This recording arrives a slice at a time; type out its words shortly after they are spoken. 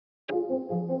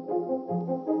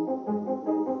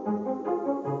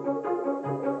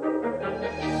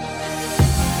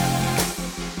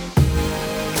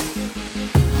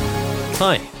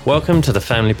Hi, welcome to the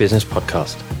Family Business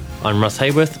Podcast. I'm Russ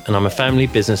Hayworth and I'm a family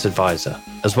business advisor,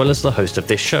 as well as the host of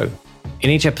this show.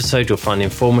 In each episode, you'll find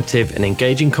informative and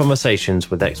engaging conversations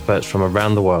with experts from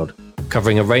around the world,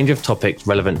 covering a range of topics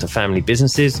relevant to family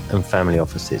businesses and family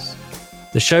offices.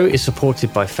 The show is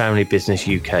supported by Family Business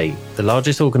UK, the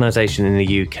largest organisation in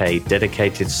the UK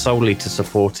dedicated solely to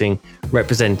supporting,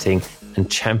 representing and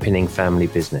championing family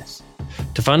business.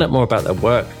 To find out more about their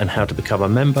work and how to become a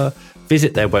member,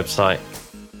 visit their website,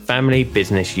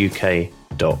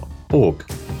 familybusinessuk.org.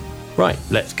 Right,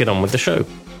 let's get on with the show.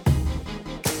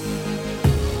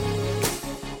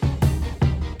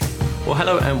 Well,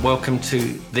 hello and welcome to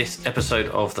this episode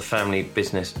of the Family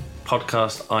Business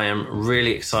Podcast. I am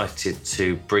really excited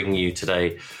to bring you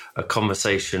today a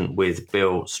conversation with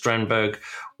Bill Strandberg.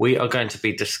 We are going to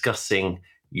be discussing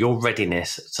your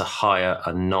readiness to hire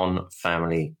a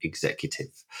non-family executive.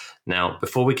 Now,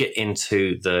 before we get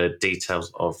into the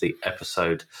details of the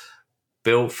episode,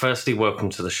 Bill, firstly, welcome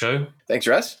to the show. Thanks,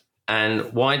 Russ.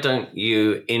 And why don't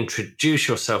you introduce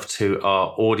yourself to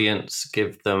our audience,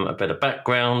 give them a bit of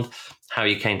background, how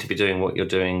you came to be doing what you're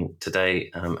doing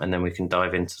today, and then we can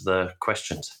dive into the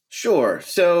questions. Sure.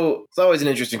 So it's always an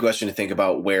interesting question to think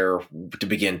about where to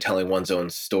begin telling one's own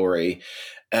story.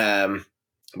 But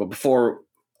before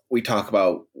we talk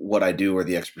about what I do or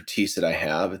the expertise that I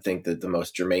have, I think that the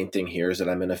most germane thing here is that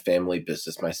I'm in a family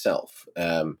business myself.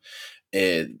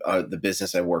 The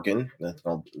business I work in, that's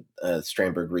called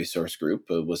Strandberg Resource Group,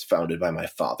 was founded by my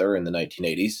father in the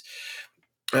 1980s.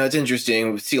 It's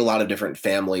interesting. We see a lot of different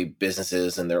family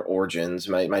businesses and their origins.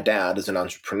 My dad is an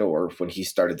entrepreneur. When he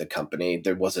started the company,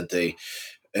 there wasn't a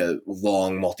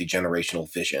long multi-generational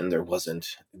vision. There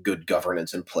wasn't good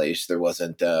governance in place. There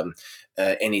wasn't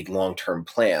any long-term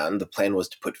plan. The plan was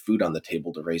to put food on the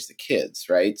table to raise the kids,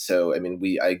 right? So, I mean,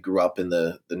 I grew up in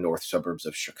the north suburbs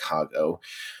of Chicago,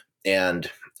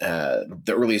 and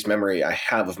the earliest memory I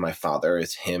have of my father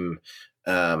is him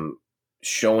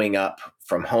showing up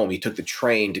from home. He took the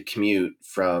train to commute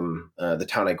from the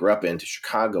town I grew up in to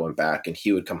Chicago and back, and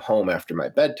he would come home after my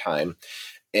bedtime.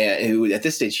 And at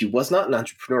this stage, he was not an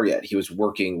entrepreneur yet. He was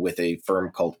working with a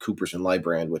firm called Coopers &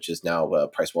 Lybrand, which is now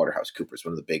PricewaterhouseCoopers,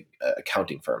 one of the big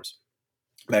accounting firms.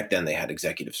 Back then, they had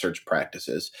executive search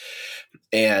practices.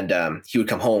 And he would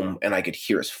come home, and I could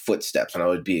hear his footsteps, and I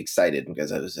would be excited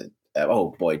because I was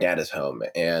oh boy, Dad is home.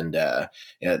 And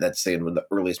that's one of the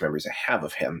earliest memories I have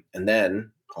of him. And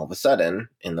then all of a sudden,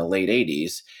 in the late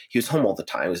 80s, he was home all the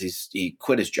time. He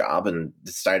quit his job and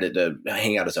decided to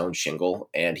hang out his own shingle,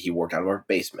 and he worked out of our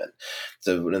basement.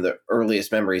 So one of the earliest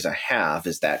memories I have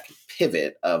is that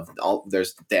pivot of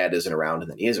there's Dad isn't around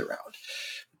and then he is around.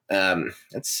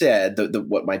 That said,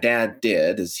 what my dad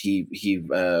did is he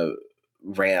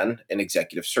ran an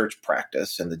executive search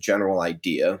practice, and the general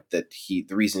idea that the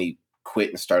reason he quit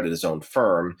and started his own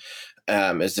firm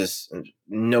is this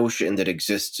notion that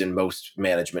exists in most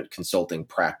management consulting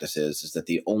practices, is that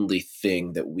the only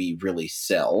thing that we really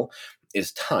sell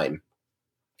is time.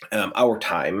 Our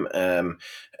time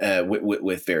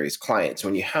with various clients.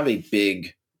 When you have a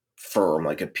big firm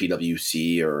like a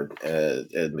PwC or a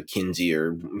McKinsey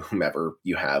or whomever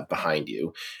you have behind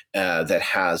you that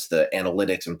has the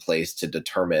analytics in place to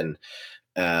determine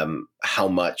how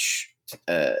much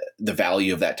the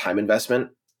value of that time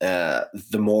investment,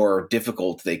 the more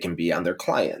difficult they can be on their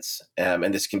clients.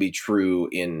 And this can be true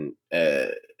in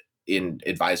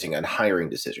advising on hiring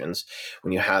decisions.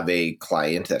 When you have a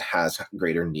client that has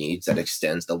greater needs, that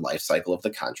extends the life cycle of the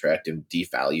contract and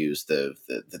devalues the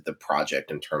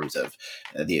project in terms of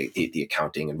the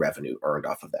accounting and revenue earned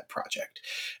off of that project.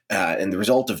 And the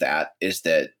result of that is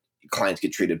that clients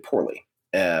get treated poorly.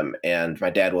 And my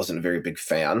dad wasn't a very big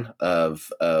fan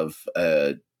of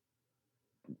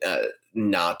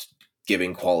not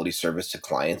giving quality service to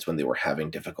clients when they were having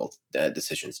difficult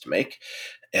decisions to make.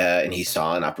 And he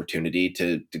saw an opportunity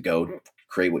to go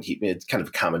create it's kind of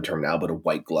a common term now, but a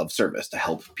white glove service to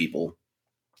help people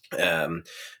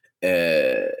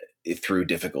through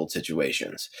difficult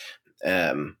situations.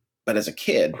 But as a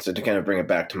kid, so to kind of bring it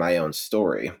back to my own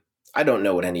story, I don't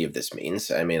know what any of this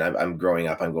means. I mean, I'm growing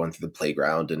up, I'm going through the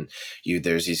playground, and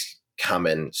there's these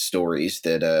common stories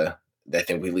that I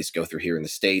think we at least go through here in the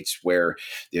States, where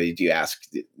you ask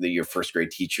your first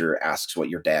grade teacher asks what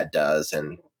your dad does,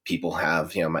 and people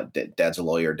have, my dad's a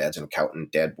lawyer, dad's an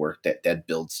accountant, dad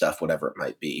builds stuff, whatever it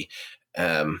might be.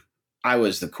 I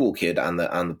was the cool kid on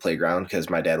the playground because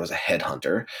my dad was a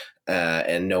headhunter,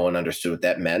 and no one understood what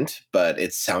that meant, but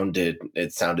it sounded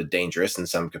dangerous in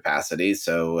some capacity.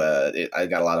 So I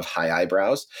got a lot of high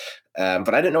eyebrows,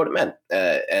 but I didn't know what it meant.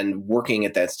 And working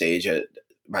at that stage,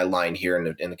 my line here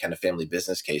in the kind of family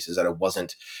business case is that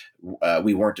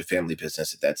we weren't a family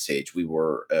business at that stage.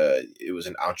 It was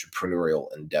an entrepreneurial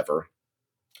endeavor.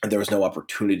 And there was no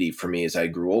opportunity for me as I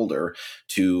grew older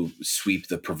to sweep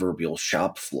the proverbial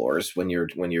shop floors. When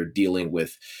you're dealing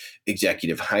with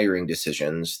executive hiring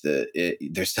decisions,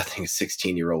 there's nothing a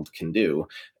 16-year-old can do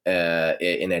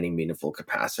in any meaningful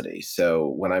capacity. So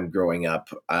when I'm growing up,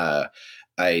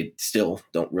 I still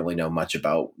don't really know much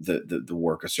about the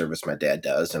work of service my dad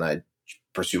does, and I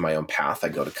pursue my own path. I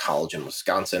go to college in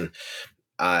Wisconsin.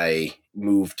 I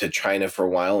moved to China for a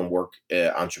while and work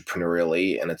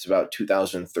entrepreneurially, and it's about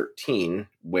 2013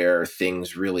 where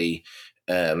things really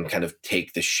kind of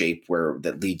take the shape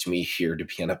that leads me here to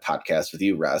be on a podcast with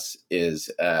you, Russ. Is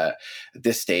at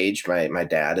this stage, my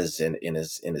dad is in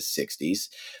his 60s,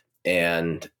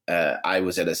 and I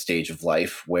was at a stage of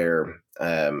life where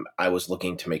I was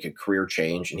looking to make a career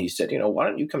change, and he said, why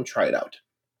don't you come try it out?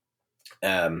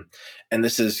 And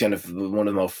this is kind of one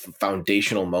of the most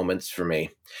foundational moments for me.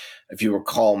 If you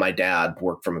recall, my dad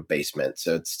worked from a basement.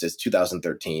 So it's just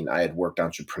 2013. I had worked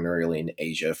entrepreneurially in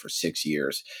Asia for 6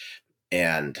 years.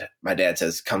 And my dad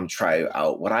says, come try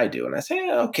out what I do. And I say,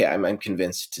 yeah, okay, I'm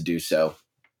convinced to do so.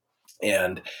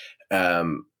 And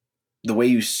the way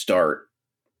you start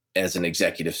as an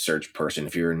executive search person,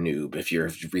 if you're a noob, if you're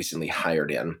recently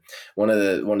hired in, one of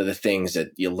the things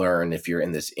that you learn if you're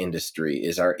in this industry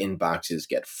is our inboxes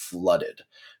get flooded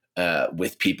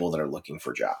with people that are looking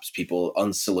for jobs. People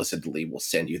unsolicitedly will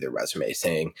send you their resume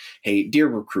saying, hey, dear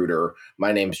recruiter,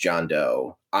 my name's John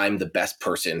Doe. I'm the best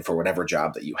person for whatever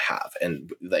job that you have.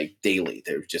 And like daily,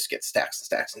 they just get stacks and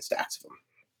stacks and stacks of them.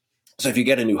 So if you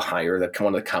get a new hire,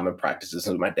 one of the common practices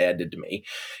that my dad did to me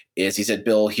is he said,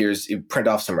 Bill, print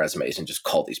off some resumes and just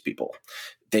call these people.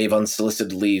 They've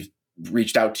unsolicitedly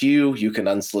reached out to you. You can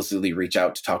unsolicitedly reach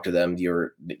out to talk to them.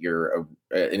 You're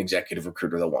an executive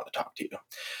recruiter. They'll want to talk to you.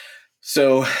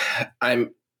 So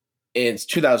it's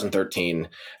 2013.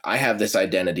 I have this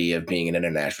identity of being an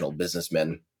international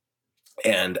businessman,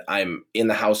 and I'm in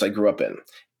the house I grew up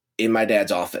in my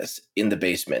dad's office, in the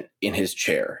basement, in his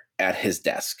chair, at his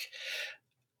desk,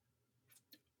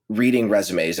 reading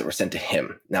resumes that were sent to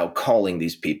him, now calling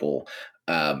these people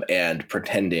and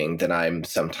pretending that I'm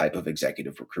some type of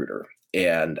executive recruiter.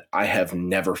 And I have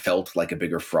never felt like a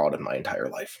bigger fraud in my entire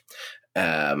life.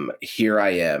 Here I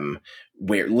am,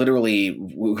 literally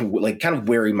like kind of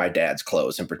wearing my dad's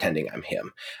clothes and pretending I'm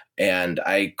him. And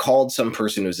I called some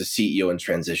person who's a CEO in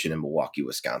transition in Milwaukee,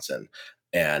 Wisconsin.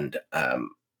 And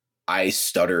I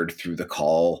stuttered through the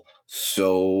call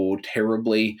so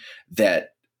terribly that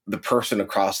the person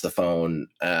across the phone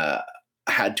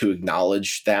had to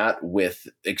acknowledge that with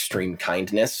extreme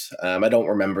kindness. I don't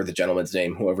remember the gentleman's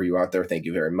name. Whoever you are out there, thank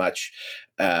you very much.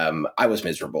 I was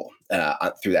miserable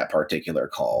through that particular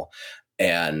call.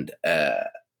 And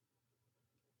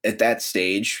at that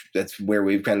stage, that's where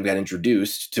we've kind of got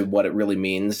introduced to what it really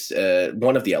means.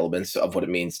 One of the elements of what it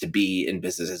means to be in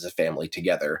business as a family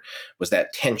together was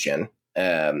that tension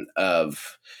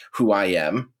of who I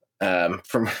am.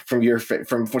 From some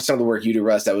of the work you do,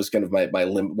 Russ, that was kind of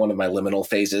one of my liminal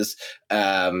phases.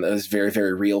 It was very,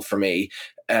 very real for me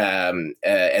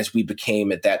as we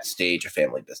became at that stage a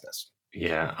family business.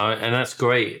 Yeah, and that's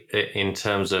great in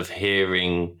terms of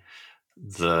hearing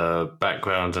the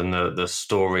background and the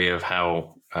story of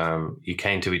how you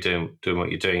came to be doing what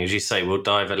you're doing. As you say, we'll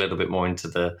dive a little bit more into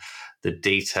the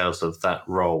details of that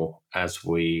role as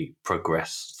we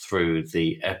progress through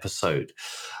the episode.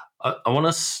 I want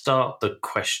to start the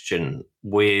question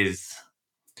with,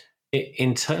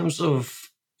 in terms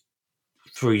of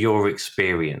through your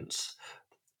experience,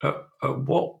 at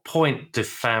what point do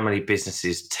family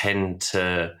businesses tend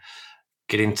to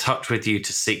get in touch with you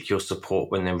to seek your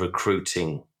support when they're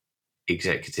recruiting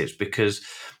executives? Because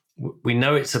we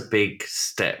know it's a big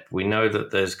step. We know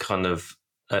that there's kind of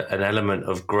an element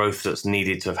of growth that's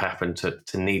needed to have happened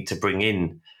to need to bring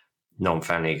in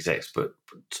non-family execs. But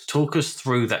talk us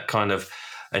through that kind of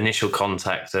initial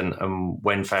contact and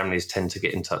when families tend to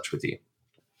get in touch with you.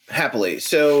 Happily.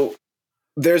 So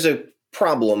there's a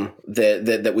problem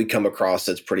that we come across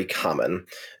that's pretty common.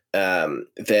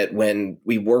 That when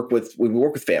we work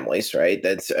with families, right?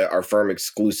 That's our firm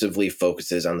exclusively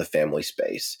focuses on the family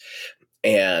space,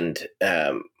 and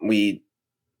we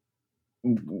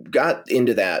got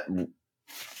into that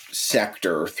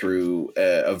sector through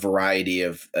a variety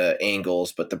of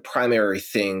angles. But the primary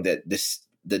thing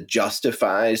that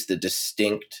justifies the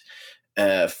distinct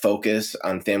focus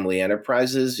on family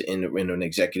enterprises in an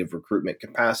executive recruitment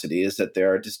capacity is that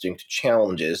there are distinct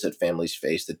challenges that families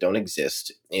face that don't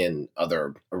exist in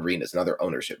other arenas and other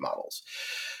ownership models.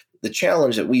 The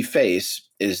challenge that we face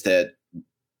is that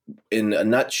in a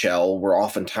nutshell, we're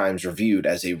oftentimes reviewed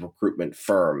as a recruitment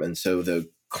firm. And so the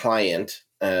client,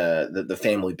 the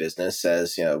family business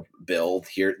says, Bill,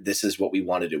 here, this is what we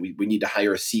want to do. We need to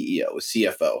hire a CEO, a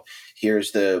CFO.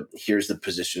 Here's the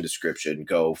position description.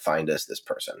 Go find us this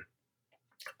person.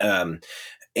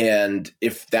 And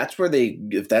if that's where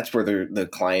the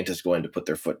client is going to put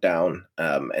their foot down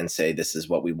and say, this is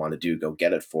what we want to do, go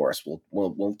get it for us,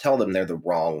 we'll tell them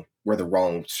we're the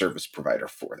wrong service provider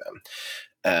for them.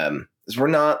 'Cause we're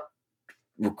not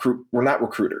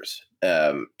recruiters.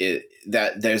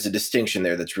 That there's a distinction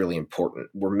there that's really important.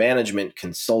 We're management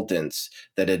consultants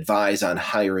that advise on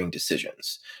hiring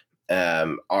decisions.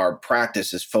 Our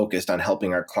practice is focused on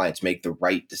helping our clients make the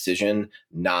right decision,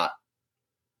 not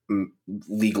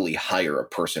legally hire a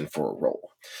person for a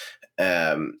role.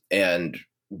 And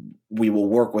we will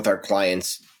work with our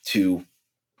clients to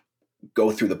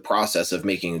go through the process of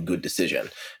making a good decision.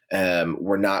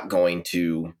 We're not going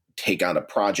to take on a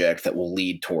project that will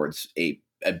lead towards a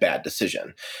bad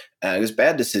decision. Because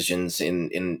bad decisions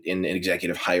in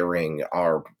executive hiring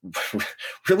are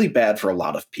really bad for a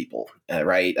lot of people,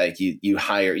 right? Like you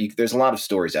hire, there's a lot of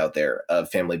stories out there of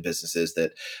family businesses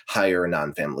that hire a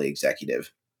non-family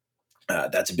executive.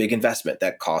 That's a big investment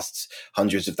that costs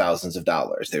hundreds of thousands of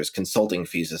dollars. There's consulting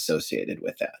fees associated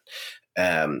with that.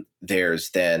 There's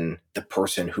then the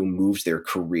person who moves their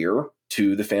career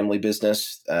to the family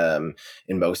business. In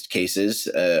most cases,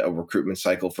 a recruitment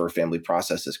cycle for a family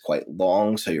process is quite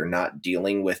long. So you're not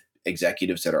dealing with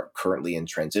executives that are currently in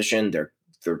transition. They're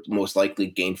most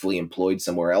likely gainfully employed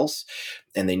somewhere else,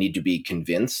 and they need to be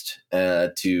convinced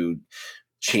to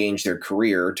change their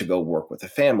career to go work with a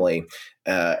family.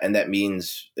 And that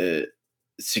means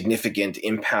significant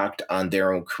impact on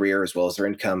their own career, as well as their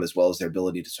income, as well as their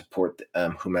ability to support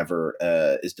whomever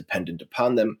is dependent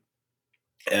upon them.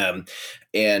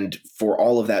 And for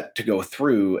all of that to go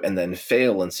through and then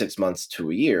fail in 6 months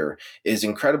to a year is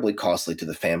incredibly costly to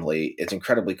the family. It's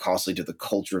incredibly costly to the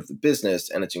culture of the business,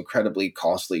 and it's incredibly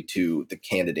costly to the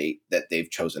candidate that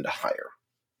they've chosen to hire.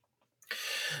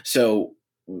 So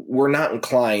we're not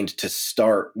inclined to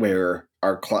start where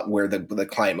the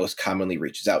client most commonly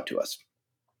reaches out to us,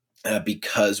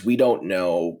 because we don't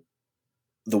know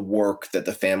the work that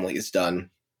the family has done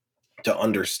to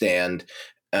understand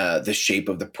the shape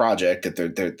of the project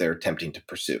that they're attempting to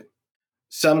pursue.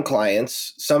 Some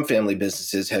clients, some family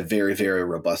businesses have very, very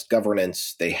robust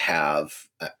governance. They have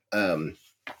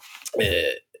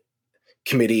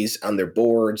committees on their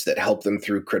boards that help them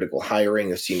through critical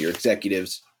hiring of senior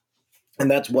executives. And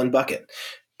that's one bucket.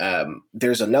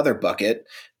 There's another bucket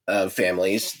of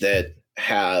families that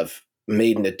have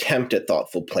made an attempt at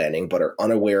thoughtful planning, but are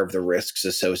unaware of the risks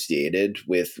associated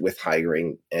with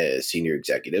hiring senior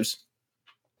executives.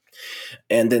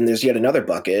 And then there's yet another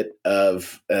bucket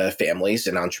of families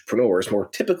and entrepreneurs. More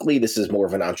typically, this is more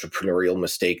of an entrepreneurial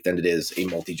mistake than it is a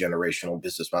multi-generational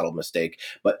business model mistake,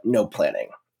 but no planning.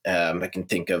 I can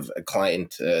think of a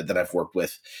client that I've worked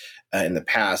with in the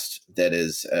past that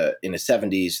is in his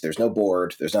 70s. There's no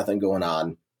board. There's nothing going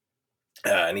on.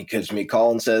 And he gives me a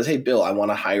call and says, "Hey, Bill, I want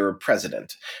to hire a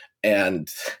president." And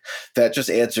that just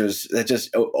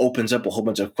opens up a whole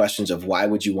bunch of questions of why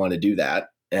would you want to do that?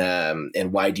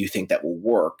 And why do you think that will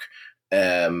work?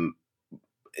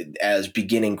 As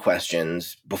beginning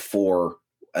questions before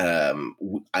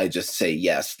I just say,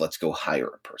 yes, let's go hire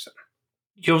a person.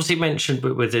 You obviously mentioned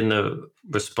within the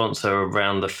response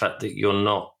around the fact that you're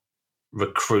not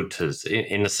recruiters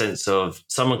in the sense of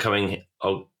someone coming,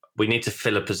 oh, we need to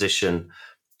fill a position,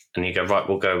 and you go, right,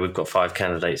 we've got 5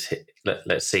 candidates here.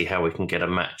 Let's see how we can get a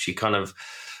match. You kind of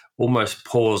almost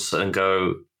pause and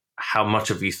go, how much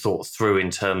have you thought through in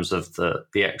terms of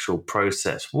the actual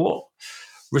process? What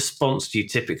response do you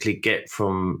typically get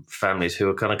from families who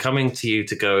are kind of coming to you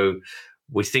to go,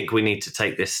 we think we need to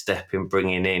take this step in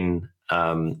bringing in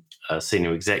a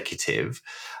senior executive,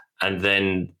 and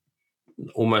then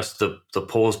almost the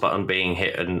pause button being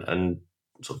hit and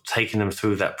sort of taking them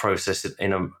through that process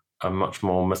in a much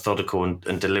more methodical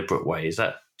and deliberate way? Is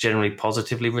that generally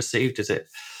positively received? Is it?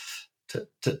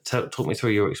 Talk me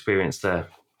through your experience there.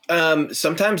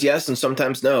 Sometimes yes, and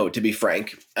sometimes no, to be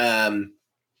frank.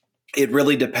 It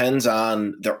really depends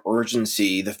on the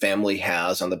urgency the family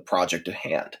has on the project at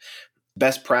hand.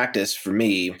 Best practice for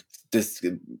me,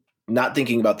 not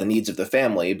thinking about the needs of the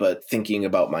family, but thinking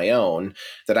about my own,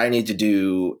 that I need to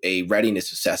do a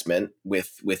readiness assessment when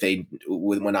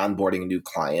onboarding a new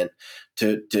client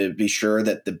to be sure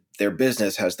that their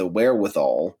business has the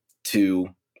wherewithal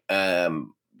to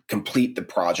complete the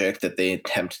project that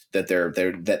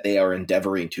they are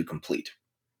endeavoring to complete.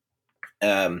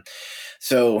 Um,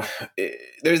 so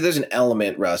there's an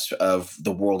element, Russ, of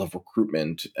the world of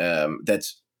recruitment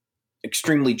that's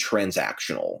extremely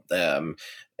transactional.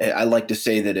 I like to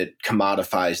say that it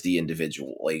commodifies the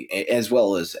individual, like, as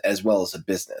well as a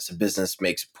business. A business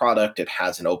makes a product; it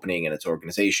has an opening in its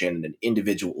organization. And an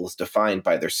individual is defined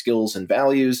by their skills and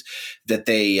values that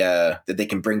they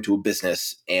can bring to a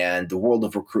business. And the world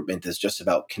of recruitment is just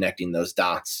about connecting those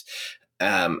dots.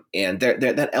 And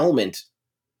that element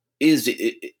is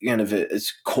kind of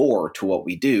is core to what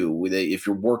we do. If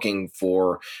you're working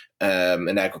for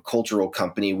an agricultural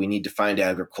company, we need to find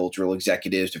agricultural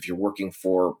executives. If you're recruiting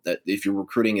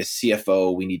a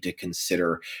CFO, we need to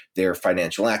consider their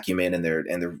financial acumen and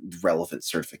their relevant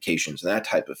certifications and that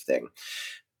type of thing.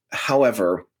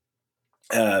 However,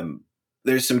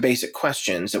 there's some basic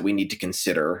questions that we need to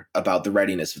consider about the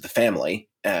readiness of the family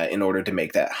in order to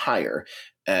make that hire.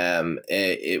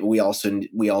 We also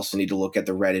need to look at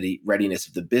the readiness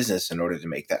of the business in order to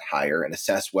make that hire and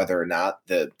assess whether or not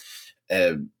the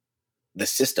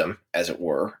system, as it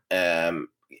were,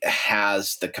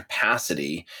 has the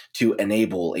capacity to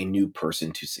enable a new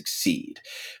person to succeed.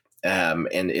 And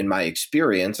in my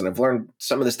experience, and I've learned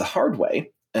some of this the hard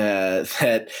way,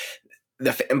 that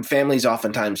the families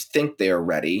oftentimes think they are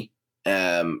ready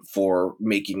for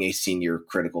making a senior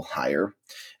critical hire.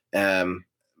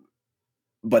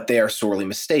 But they are sorely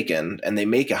mistaken, and they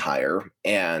make a hire,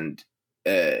 and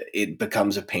it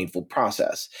becomes a painful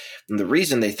process. And the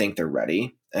reason they think they're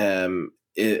ready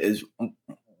is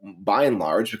by and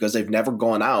large because they've never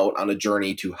gone out on a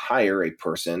journey to hire a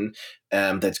person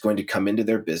that's going to come into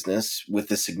their business with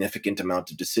a significant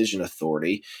amount of decision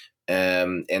authority,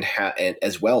 and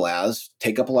as well as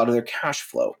take up a lot of their cash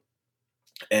flow.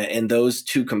 And those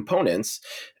two components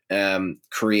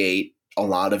create a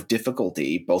lot of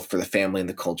difficulty, both for the family and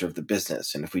the culture of the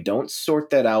business. And if we don't sort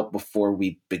that out before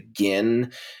we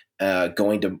begin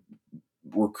going to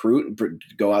recruit and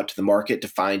go out to the market to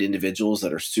find individuals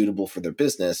that are suitable for their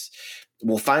business,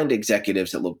 we'll find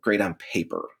executives that look great on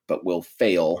paper, but will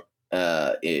fail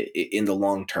in the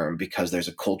long term because there's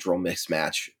a cultural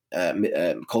mismatch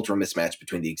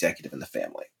between the executive and the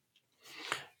family.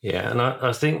 Yeah, and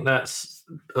I think that's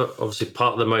obviously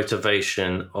part of the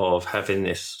motivation of having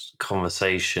this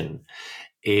conversation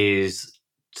is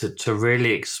to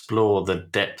really explore the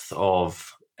depth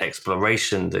of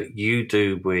exploration that you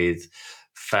do with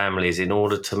families in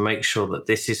order to make sure that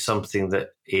this is something that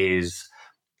is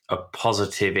a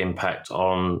positive impact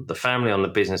on the family, on the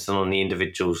business, and on the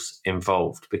individuals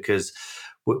involved. Because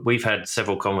we've had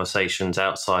several conversations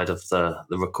outside of the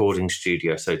recording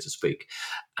studio, so to speak,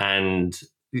 and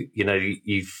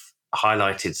you've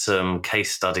highlighted some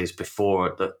case studies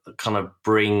before that kind of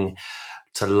bring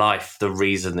to life the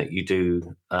reason that you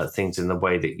do things in the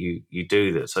way that you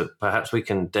do that. So perhaps we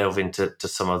can delve into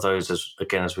some of those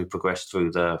as we progress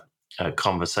through the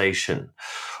conversation.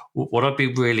 What I'd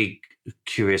be really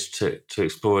curious to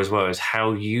explore as well is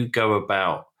how you go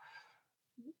about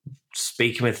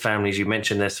speaking with families. You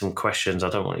mentioned there's some questions. I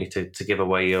don't want you to give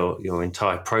away your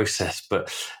entire process,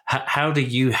 but how do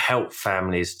you help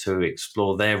families to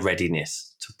explore their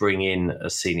readiness to bring in a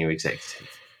senior executive?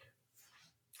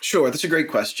 Sure, that's a great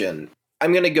question.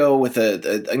 I'm going to go with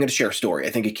I'm going to share a story. I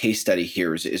think a case study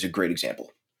here is a great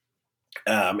example.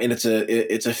 And it's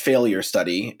a failure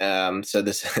study. So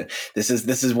this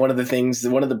is one of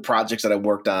the projects that I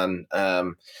worked on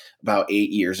about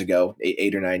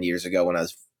 8 or 9 years ago when I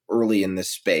was early in this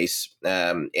space.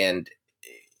 And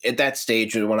at that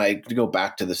stage, when I go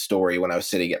back to the story, when I was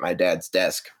sitting at my dad's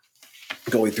desk,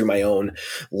 going through my own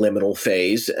liminal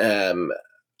phase,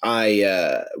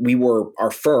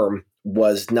 our firm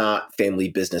was not family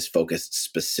business focused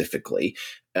specifically.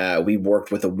 We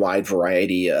worked with a wide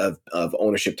variety of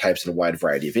ownership types and a wide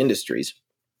variety of industries.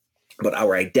 But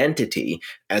our identity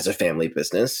as a family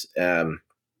business,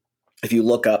 if you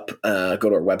look up, go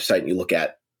to our website and you look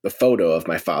at the photo of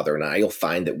my father and I, you'll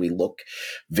find that we look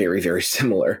very, very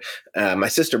similar. My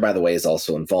sister, by the way, is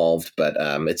also involved, but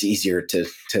it's easier to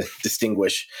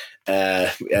distinguish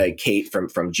Kate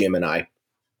from Jim and I.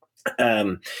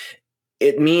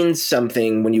 It means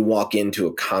something when you walk into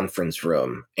a conference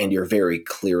room and you're very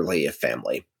clearly a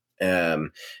family.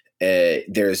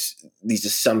 There's these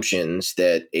assumptions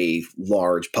that a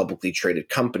large publicly traded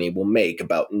company will make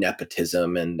about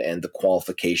nepotism and the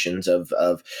qualifications of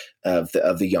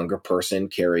the younger person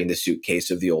carrying the suitcase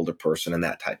of the older person and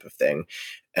that type of thing.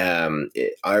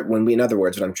 In other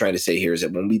words, what I'm trying to say here is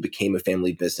that when we became a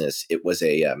family business, it was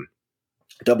a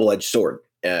double-edged sword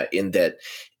in that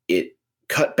it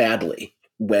cut badly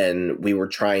when we were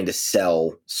trying to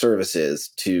sell services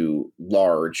to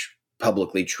large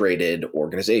publicly traded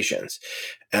organizations.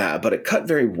 But it cut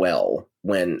very well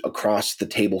when across the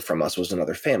table from us was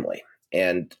another family.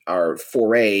 And our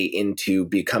foray into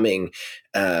becoming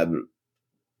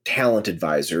talent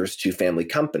advisors to family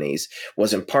companies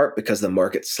was in part because the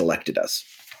market selected us.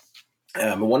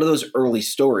 One of those early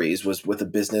stories was with a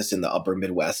business in the upper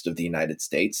Midwest of the United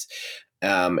States.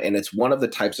 And it's one of the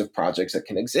types of projects that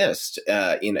can exist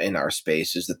in our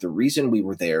space, is that the reason we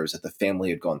were there is that the family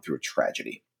had gone through a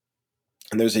tragedy.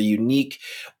 And there's a unique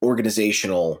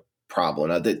organizational problem.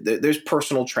 Now, there's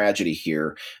personal tragedy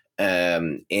here.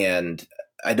 And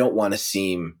I don't want to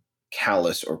seem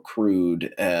callous or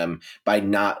crude by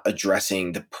not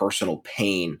addressing the personal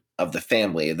pain of the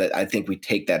family. That I think we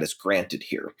take that as granted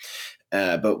here.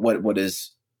 But what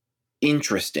is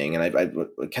interesting, and I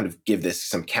kind of give this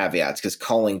some caveats, because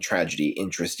calling tragedy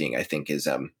interesting, I think, is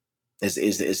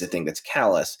the thing that's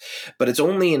callous. But it's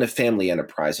only in a family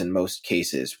enterprise in most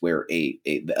cases where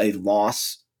a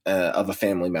loss of a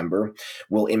family member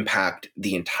will impact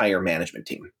the entire management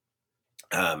team.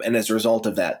 And as a result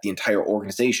of that, the entire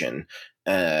organization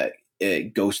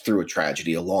it goes through a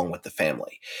tragedy along with the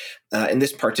family. In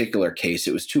this particular case,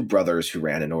 it was two brothers who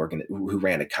ran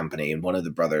a company, and one of the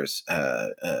brothers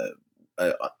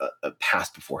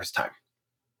passed before his time.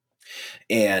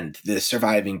 And the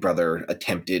surviving brother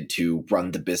attempted to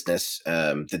run the business.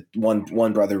 The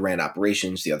one brother ran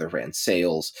operations, the other ran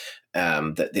sales.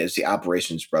 There's the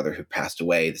operations brother who passed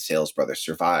away. The sales brother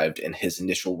survived, and his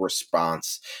initial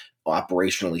response,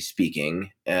 operationally speaking,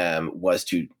 was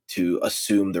to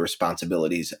assume the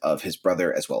responsibilities of his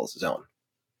brother as well as his own.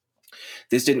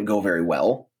 This didn't go very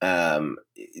well,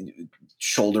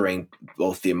 shouldering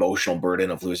both the emotional burden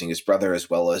of losing his brother as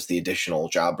well as the additional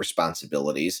job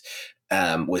responsibilities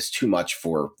was too much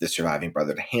for the surviving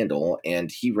brother to handle,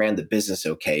 and he ran the business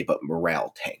okay, but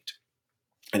morale tanked.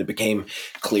 And it became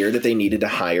clear that they needed to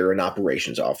hire an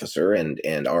operations officer,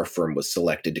 and our firm was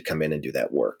selected to come in and do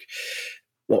that work.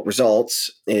 What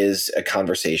results is a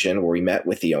conversation where we met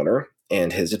with the owner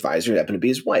and his advisor, happened to be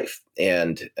his wife.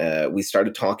 And we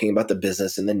started talking about the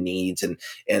business and the needs and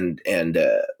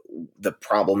the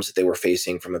problems that they were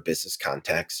facing from a business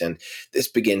context. And this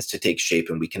begins to take shape,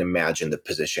 and we can imagine the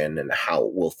position and how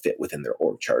it will fit within their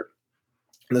org chart.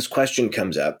 And this question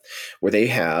comes up where they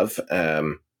have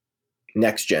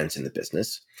next gens in the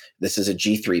business. This is a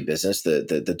G3 business.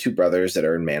 The two brothers that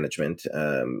are in management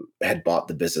had bought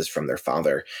the business from their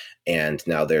father, and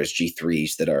now there's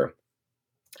G3s that are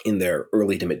in their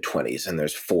early to mid 20s, and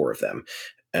there's four of them.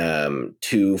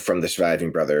 Two from the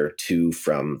surviving brother, two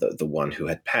from the one who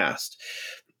had passed.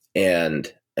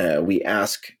 And we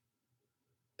ask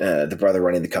the brother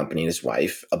running the company and his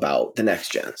wife about the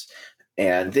next gens.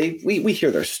 And we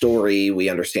hear their story. We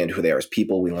understand who they are as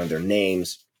people. We learn their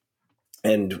names.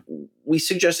 And we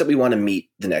suggest that we want to meet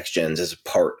the next gens as a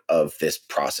part of this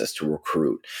process to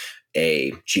recruit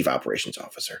a chief operations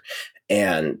officer.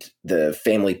 And the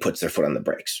family puts their foot on the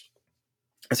brakes.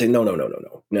 I say, no.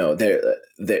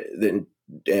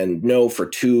 And no, for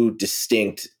two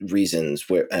distinct reasons.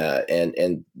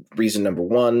 And reason number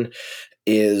one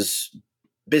is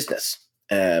business.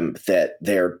 That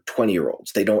they're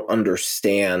 20-year-olds. They don't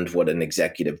understand what an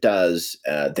executive does.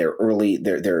 They're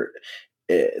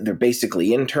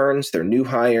basically interns. They're new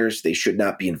hires. They should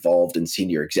not be involved in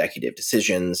senior executive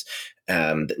decisions.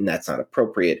 And that's not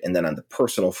appropriate. And then on the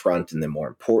personal front, and the more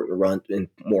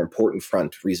important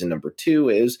front, reason number two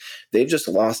is they've just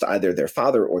lost either their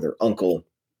father or their uncle,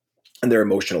 and they're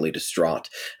emotionally distraught.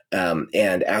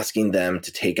 And asking them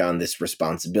to take on this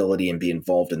responsibility and be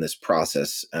involved in this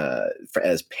process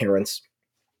as parents,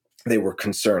 they were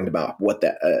concerned about what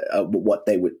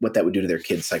that would do to their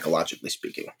kids psychologically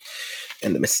speaking.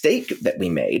 And the mistake that we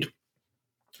made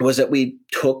was that we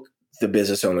took the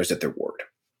business owners at their word.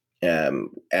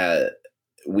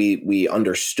 We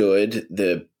understood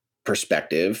the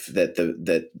perspective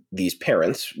that these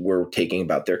parents were taking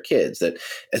about their kids, that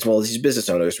as well as these business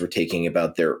owners were taking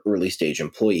about their early stage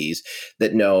employees,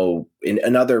 that no, in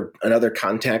another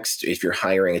context, if you're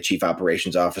hiring a chief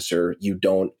operations officer, you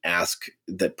don't ask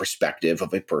the perspective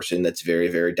of a person that's very,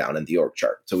 very down in the org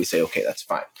chart. So we say, okay, that's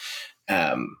fine.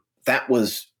 That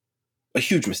was a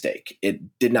huge mistake. It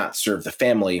did not serve the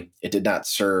family. It did not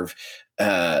serve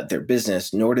their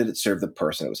business, nor did it serve the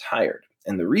person that was hired.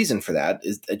 And the reason for that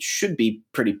is it should be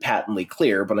pretty patently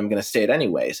clear, but I'm going to say it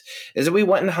anyways, is that we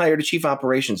went and hired a chief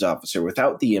operations officer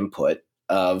without the input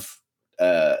of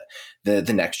the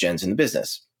next gens in the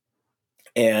business.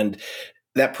 And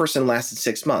that person lasted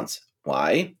 6 months.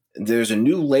 Why? There's a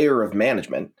new layer of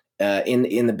management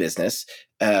in the business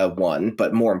one,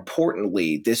 but more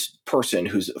importantly, this person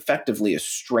who's effectively a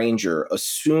stranger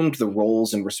assumed the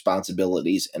roles and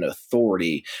responsibilities and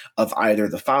authority of either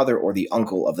the father or the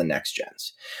uncle of the next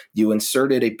gens. You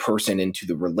inserted a person into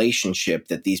the relationship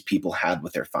that these people had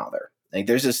with their father. Like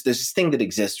there's this thing that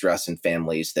exists, Russ, in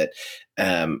families that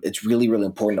it's really, really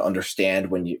important to understand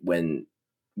when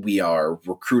we are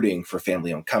recruiting for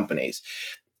family-owned companies,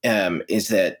 is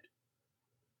that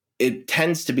it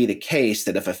tends to be the case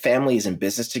that if a family is in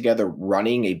business together,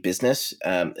 running a business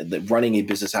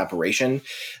operation,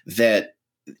 that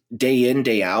day in,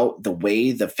 day out, the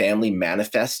way the family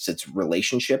manifests its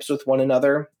relationships with one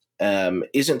another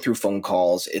isn't through phone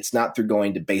calls. It's not through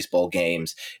going to baseball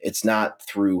games. It's not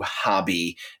through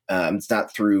hobby. It's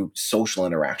not through social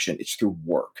interaction. It's through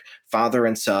work. Father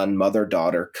and son, mother,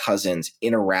 daughter, cousins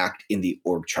interact in the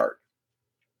org chart.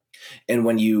 And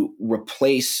when you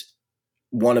replace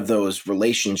one of those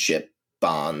relationship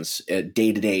bonds,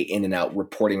 day-to-day in and out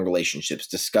reporting relationships,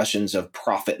 discussions of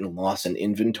profit and loss and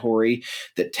inventory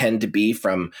that tend to be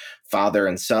from father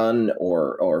and son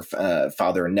or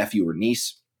father and nephew or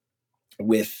niece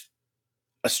with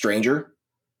a stranger,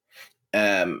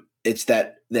 it's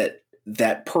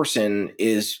that person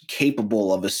is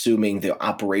capable of assuming the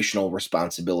operational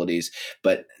responsibilities,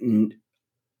 but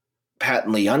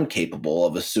patently incapable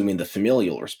of assuming the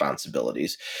familial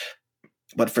responsibilities.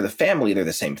 But for the family, they're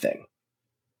the same thing.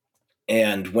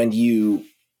 And when you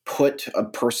put a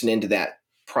person into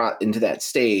that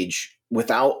stage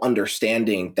without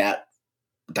understanding that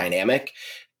dynamic,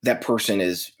 that person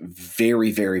is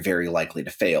very, very, very likely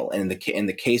to fail. And in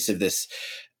the case of this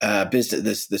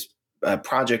business, this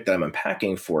project that I'm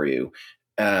unpacking for you,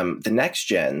 the next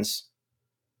gens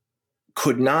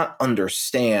could not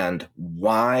understand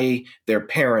why their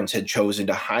parents had chosen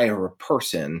to hire a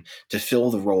person to fill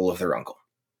the role of their uncle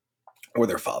or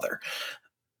their father.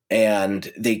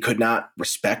 And they could not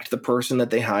respect the person that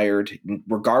they hired,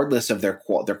 regardless of their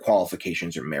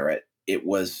qualifications or merit. It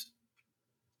was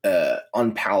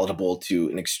unpalatable to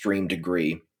an extreme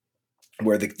degree,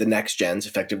 where the next gens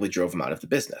effectively drove them out of the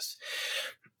business.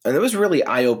 And it was a really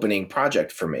eye-opening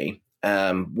project for me.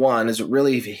 One is it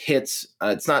really hits.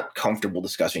 It's not comfortable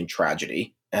discussing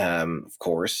tragedy, of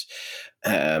course,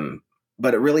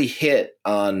 but it really hit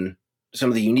on some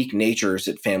of the unique natures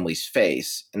that families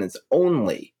face, and it's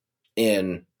only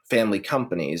in family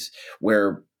companies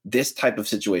where this type of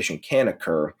situation can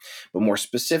occur, but more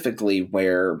specifically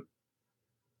where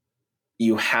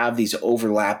you have these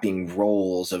overlapping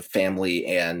roles of family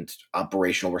and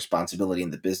operational responsibility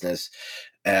in the business.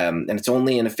 And it's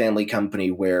only in a family company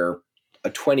where a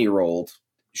 20-year-old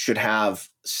should have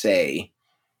say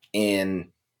in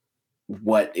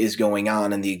what is going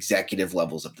on in the executive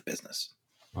levels of the business.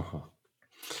 Uh-huh.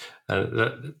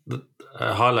 That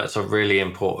highlights a really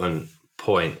important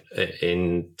point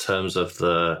in terms of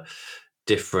the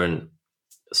different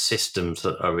systems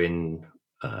that are in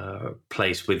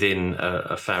place within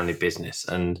a family business.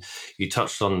 And you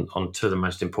touched on two of the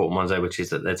most important ones there, which is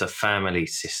that there's a family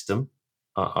system,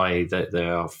 i.e. that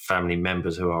there are family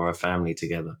members who are a family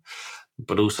together,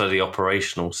 but also the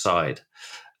operational side.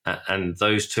 And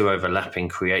those two overlapping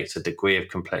creates a degree of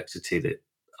complexity that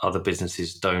other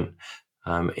businesses don't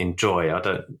enjoy. I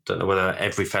don't know whether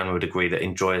every family would agree that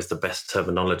enjoy is the best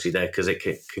terminology there, because it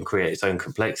can create its own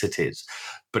complexities,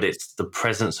 but it's the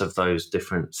presence of those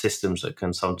different systems that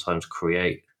can sometimes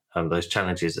create those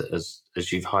challenges,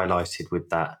 as you've highlighted with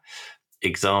that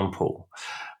example.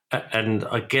 And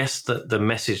I guess that the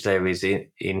message there is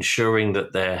ensuring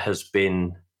that there has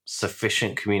been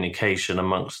sufficient communication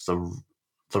amongst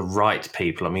the right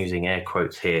people. I'm using air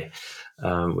quotes here,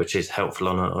 which is helpful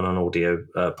on an audio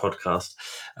podcast.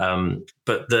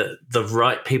 But the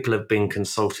right people have been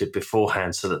consulted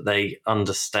beforehand so that they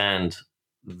understand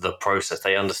the process.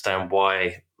 They understand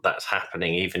why that's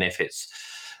happening, even if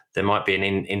there might be an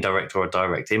indirect or a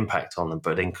direct impact on them,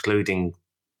 but including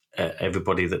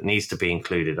everybody that needs to be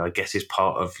included, I guess, is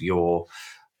part of your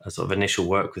sort of initial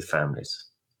work with families.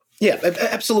 Yeah,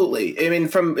 absolutely. I mean,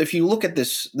 if you look at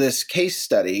this case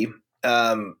study,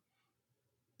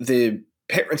 the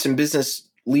parents and business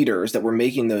leaders that were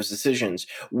making those decisions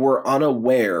were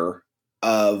unaware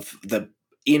of the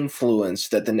influence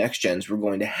that the next gens were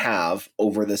going to have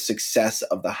over the success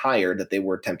of the hire that they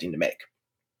were attempting to make.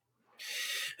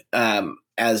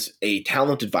 As a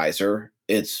talent advisor,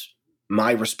 it's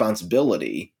my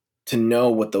responsibility to know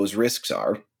what those risks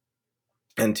are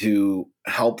and to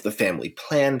help the family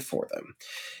plan for them.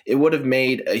 It would have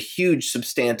made a huge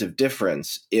substantive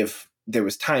difference if there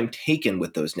was time taken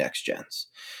with those next gens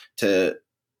to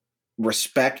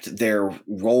respect their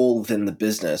role within the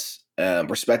business,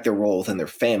 respect their role within their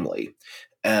family,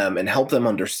 and help them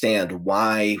understand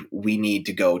why we need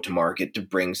to go to market to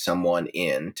bring someone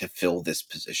in to fill this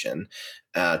position,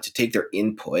 to take their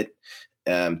input,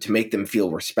 to make them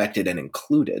feel respected and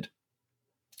included.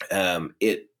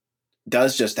 It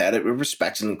does just that. It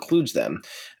respects and includes them,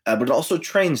 but it also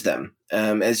trains them.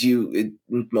 In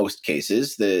most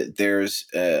cases, there's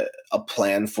a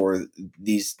plan for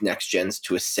these next gens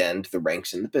to ascend the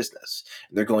ranks in the business.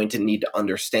 They're going to need to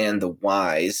understand the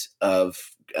whys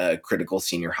of critical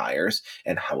senior hires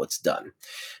and how it's done.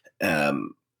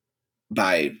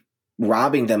 By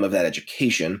robbing them of that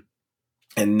education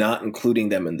and not including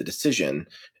them in the decision,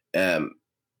 I'm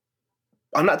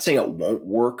not saying it won't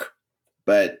work,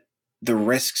 but the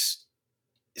risks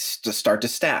start to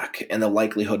stack and the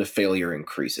likelihood of failure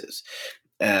increases.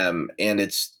 And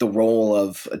it's the role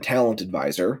of a talent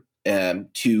advisor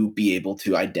to be able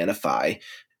to identify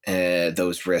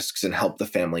those risks and help the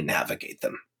family navigate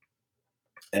them.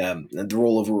 And the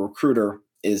role of a recruiter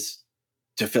is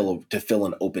to fill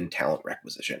an open talent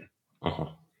requisition. Uh-huh.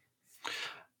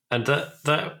 And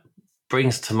that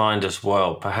brings to mind as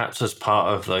well, perhaps as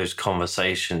part of those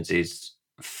conversations, is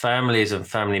families and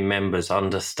family members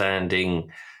understanding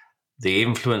the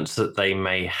influence that they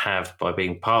may have by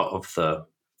being part of the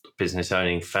business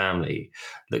owning family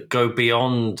that go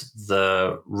beyond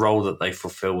the role that they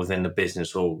fulfill within the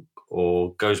business, or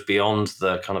goes beyond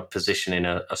the kind of position in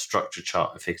a structure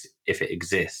chart if it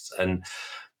exists. And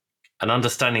an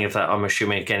understanding of that, I'm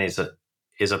assuming, again, is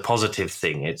a positive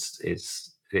thing.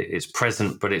 It's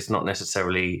present, but it's not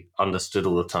necessarily understood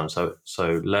all the time.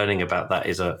 So learning about that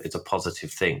is a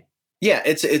positive thing. Yeah,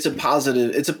 it's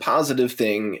a positive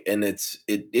thing, and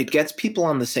it gets people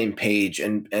on the same page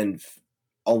and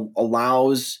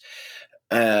allows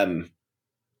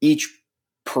each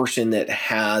person that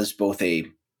has both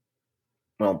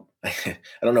I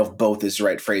don't know if both is the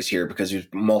right phrase here because there's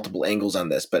multiple angles on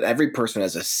this, but every person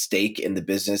has a stake in the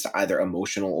business, either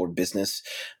emotional or business,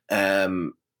 has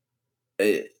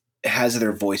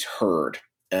their voice heard,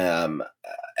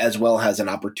 as well as an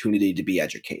opportunity to be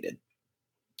educated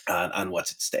on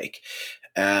what's at stake.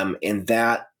 And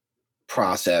that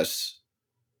process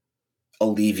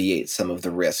alleviates some of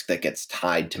the risk that gets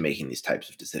tied to making these types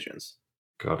of decisions.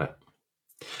 Got it.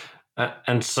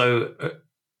 And so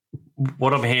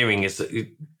what I'm hearing is that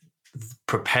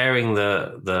preparing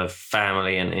the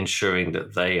family and ensuring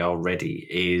that they are ready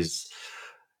is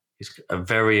a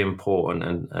very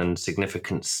important and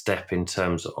significant step in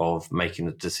terms of making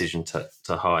the decision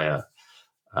to hire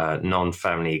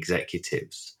non-family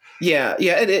executives. Yeah,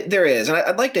 there is. And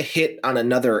I'd like to hit on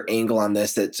another angle on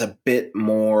this that's a bit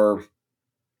more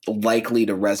likely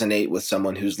to resonate with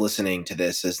someone who's listening to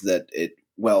this, is that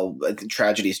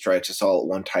tragedy strikes us all at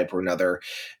one type or another.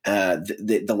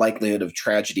 The likelihood of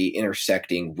tragedy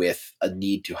intersecting with a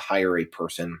need to hire a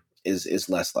person is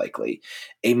less likely.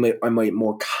 A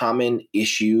more common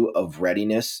issue of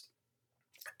readiness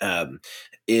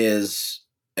is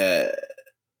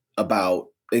about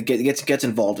it gets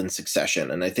involved in succession,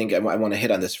 and I think I want to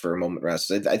hit on this for a moment, Russ.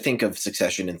 I think of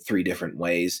succession in three different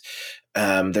ways.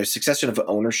 There's succession of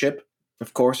ownership,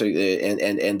 of course, and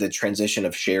the transition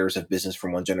of shares of business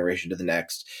from one generation to the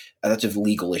next. That's a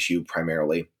legal issue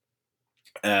primarily.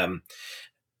 But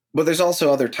there's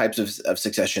also other types of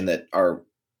succession that are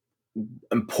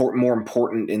more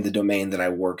important in the domain that I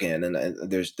work in, and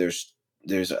there's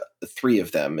three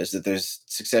of them. Is that there's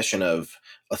succession of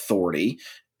authority,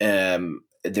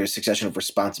 there's succession of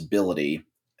responsibility,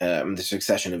 there's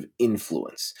succession of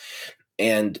influence.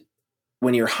 And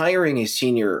when you're hiring a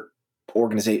senior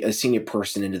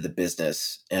person into the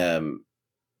business,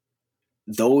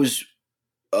 those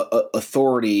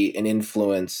authority and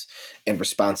influence and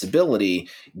responsibility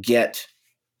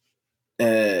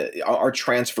are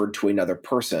transferred to another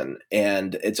person.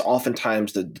 And it's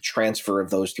oftentimes the transfer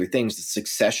of those three things, the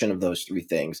succession of those three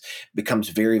things, becomes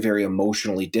very, very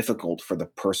emotionally difficult for the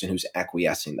person who's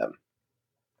acquiescing them.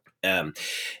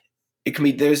 It can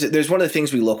be there's one of the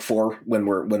things we look for when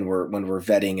we're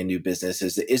vetting a new business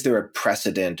is there a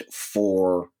precedent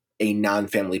for a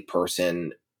non-family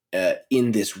person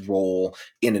in this role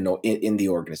in the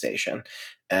organization?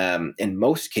 In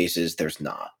most cases, there's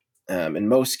not. In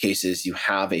most cases, you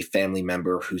have a family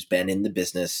member who's been in the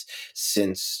business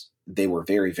since they were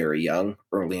very, very young,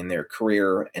 early in their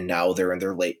career, and now they're in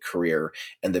their late career,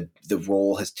 and the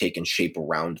role has taken shape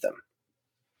around them.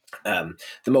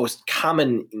 The most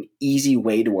common, easy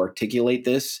way to articulate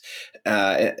this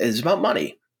is about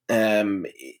money.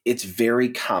 It's very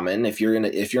common if you're in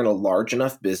a large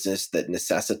enough business that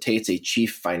necessitates a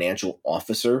chief financial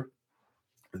officer,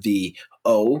 the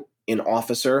O in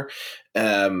officer,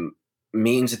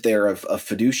 means that they're a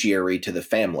fiduciary to the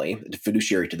family, a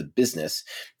fiduciary to the business,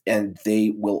 and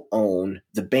they will own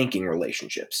the banking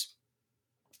relationships.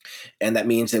 And that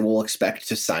means they will expect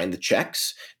to sign the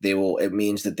checks. It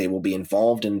means that they will be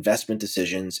involved in investment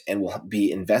decisions and will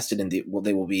be invested in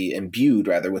they will be imbued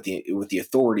rather with the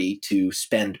authority to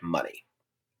spend money.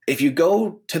 If you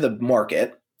go to the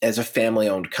market as a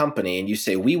family-owned company and you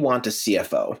say, we want a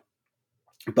CFO,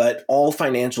 but all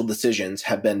financial decisions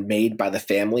have been made by the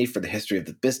family for the history of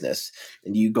the business,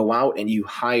 and you go out and you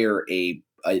hire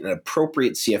an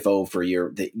appropriate CFO for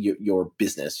your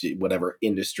business, whatever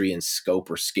industry and scope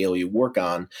or scale you work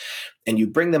on, and you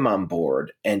bring them on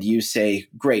board and you say,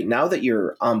 great, now that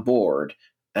you're on board,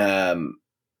 we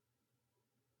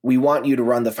want you to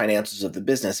run the financials of the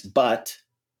business, but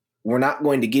we're not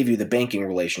going to give you the banking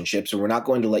relationships, or we're not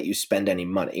going to let you spend any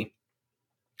money.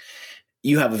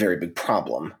 You have a very big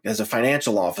problem. As a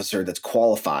financial officer that's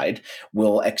qualified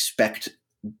will expect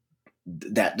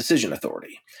that decision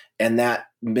authority. And that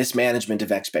mismanagement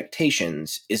of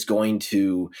expectations is going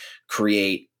to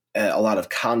create a lot of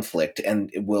conflict,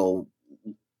 and it will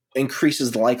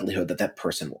increases the likelihood that that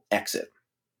person will exit.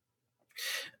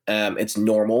 It's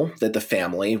normal that the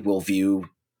family will view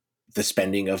the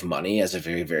spending of money as a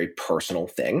very, very personal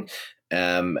thing.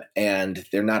 And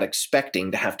they're not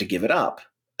expecting to have to give it up.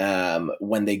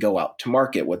 When they go out to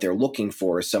market, what they're looking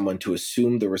for is someone to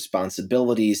assume the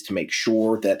responsibilities to make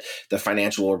sure that the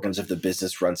financial organs of the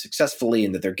business run successfully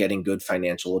and that they're getting good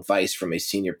financial advice from a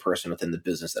senior person within the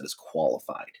business that is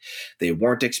qualified. They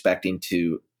weren't expecting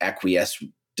to acquiesce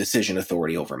decision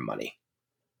authority over money.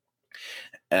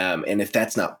 And if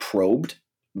that's not probed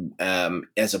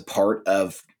as a part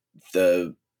of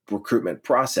the recruitment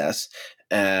process,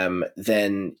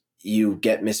 then you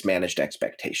get mismanaged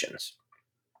expectations.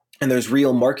 And there's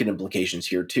real market implications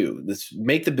here too.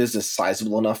 Make the business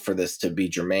sizable enough for this to be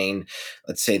germane.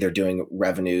 Let's say they're doing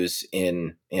revenues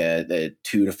in the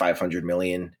 2 to 500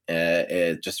 million.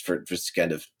 Just to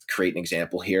kind of create an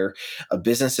example here, a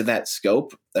business of that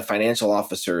scope, a financial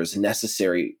officer is a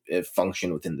necessary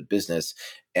function within the business,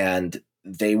 and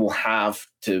they will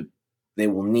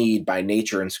need by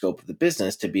nature and scope of the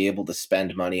business to be able to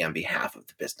spend money on behalf of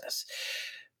the business.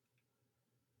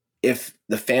 If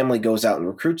the family goes out and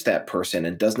recruits that person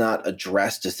and does not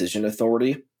address decision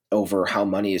authority over how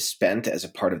money is spent as a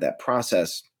part of that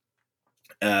process,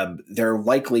 they're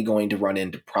likely going to run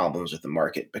into problems with the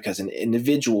market, because an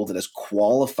individual that is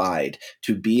qualified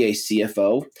to be a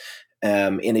CFO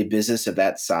in a business of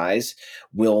that size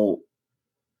will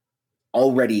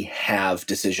already have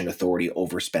decision authority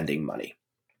over spending money.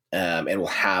 And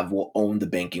will own the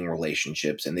banking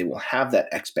relationships, and they will have that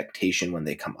expectation when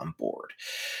they come on board.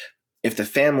 If the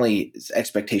family's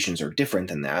expectations are different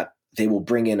than that, they will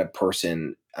bring in a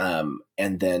person and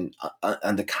then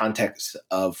on the context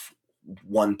of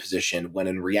one position, when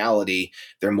in reality,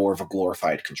 they're more of a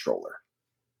glorified controller.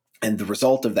 And the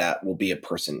result of that will be a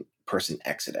person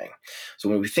exiting. So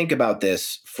when we think about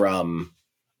this from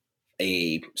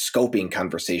a scoping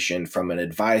conversation, from an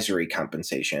advisory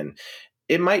compensation,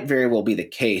 it might very well be the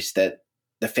case that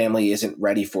the family isn't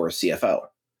ready for a CFO.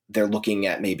 They're looking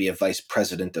at maybe a vice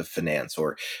president of finance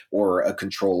or a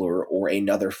controller or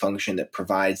another function that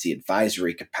provides the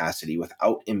advisory capacity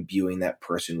without imbuing that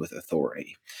person with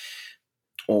authority.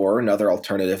 Or another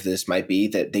alternative, this might be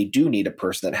that they do need a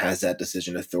person that has that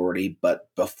decision authority, but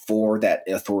before that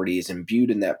authority is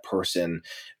imbued in that person,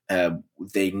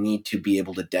 they need to be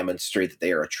able to demonstrate that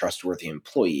they are a trustworthy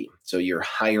employee. So you're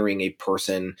hiring a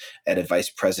person at a vice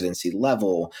presidency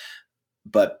level,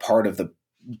 but part of the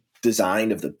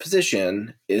design of the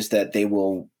position is that they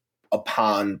will,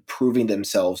 upon proving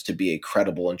themselves to be a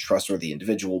credible and trustworthy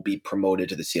individual, be promoted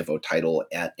to the CFO title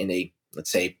in a,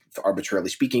 let's say, arbitrarily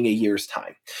speaking, a year's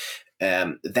time.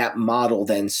 That model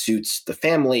then suits the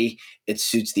family, it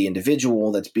suits the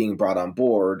individual that's being brought on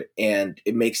board, and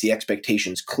it makes the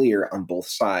expectations clear on both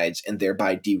sides, and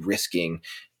thereby de-risking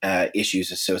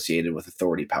issues associated with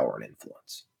authority, power, and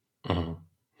influence. Mm-hmm.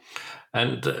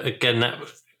 And again, that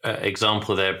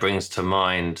example there brings to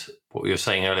mind what you were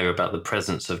saying earlier about the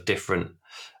presence of different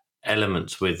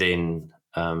elements within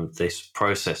this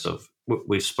process of,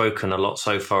 we've spoken a lot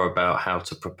so far about how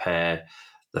to prepare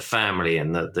the family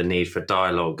and the need for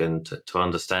dialogue and to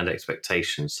understand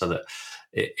expectations so that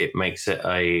it makes it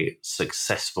a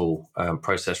successful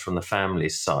process from the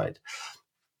family's side.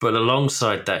 But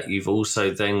alongside that, you've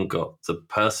also then got the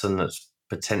person that's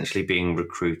potentially being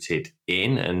recruited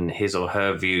in and his or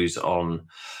her views on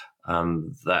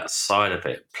that side of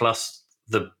it, plus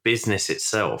the business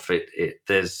itself.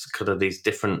 There's kind of these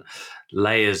different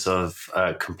layers of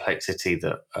complexity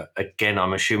that, again,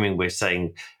 I'm assuming we're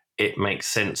saying it makes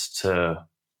sense to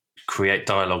create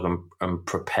dialogue and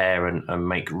prepare and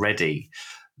make ready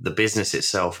the business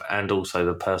itself and also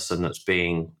the person that's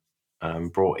being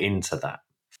brought into that.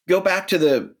 Go back to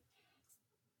the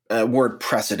word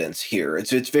precedence here.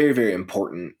 It's very, very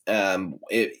important. There's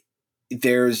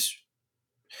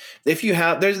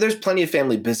plenty of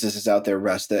family businesses out there,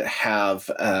 Russ, that have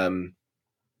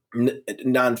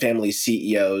non-family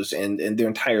CEOs and their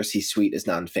entire C-suite is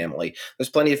non-family. There's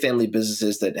plenty of family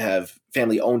businesses that have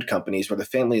family-owned companies where the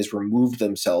family has removed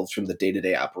themselves from the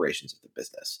day-to-day operations of the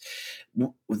business.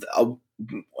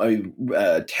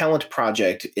 A talent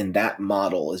project in that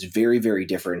model is very, very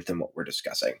different than what we're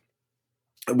discussing.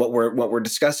 What we're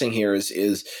discussing here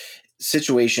is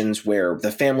situations where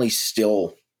the family's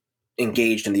still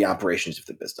engaged in the operations of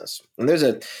the business. And there's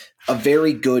a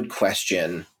very good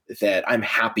question that I'm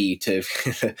happy to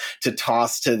to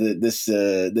toss to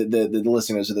the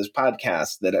listeners of this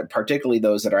podcast, that are particularly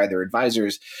those that are either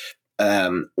advisors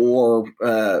or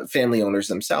family owners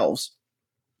themselves.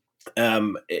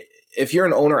 If you're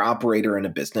an owner operator in a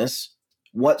business,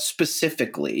 what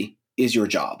specifically is your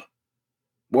job?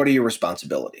 What are your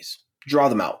responsibilities? Draw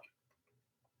them out.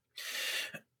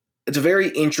 It's a very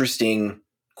interesting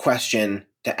question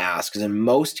to ask, because in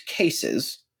most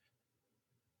cases,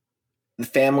 the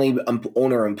family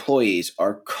owner employees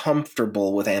are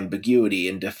comfortable with ambiguity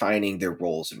in defining their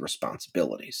roles and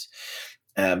responsibilities.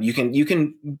 You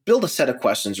can build a set of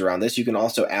questions around this. You can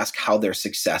also ask how their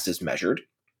success is measured,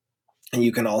 and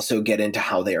you can also get into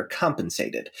how they are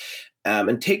compensated.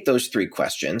 And take those three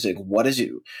questions: like, what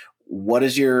are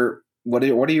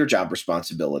your job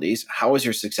responsibilities? How is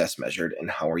your success measured?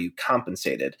 And how are you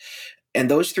compensated?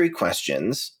 And those three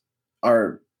questions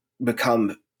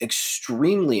become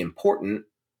extremely important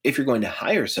if you're going to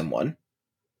hire someone,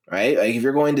 right? Like if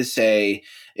you're going to say,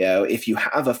 if you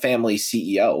have a family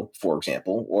CEO, for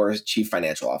example, or a chief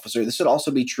financial officer, this would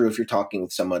also be true if you're talking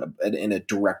with someone in a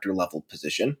director level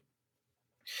position.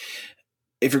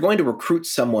 If you're going to recruit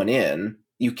someone in,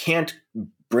 you can't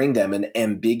bring them an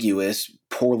ambiguous,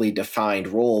 poorly defined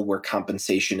role where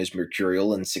compensation is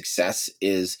mercurial and success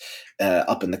is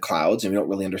up in the clouds, and we don't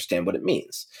really understand what it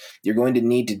means. You're going to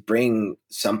need to bring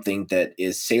something that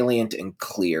is salient and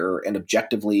clear and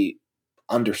objectively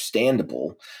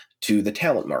understandable to the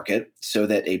talent market, so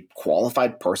that a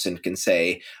qualified person can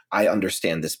say, I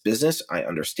understand this business, I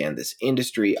understand this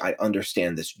industry, I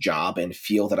understand this job, and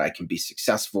feel that I can be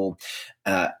successful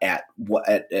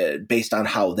based on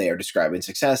how they are describing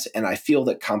success. And I feel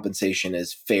that compensation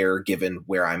is fair given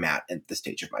where I'm at the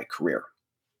stage of my career.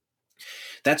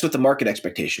 That's what the market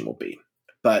expectation will be.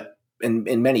 But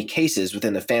in many cases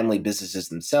within the family businesses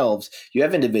themselves, you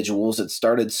have individuals that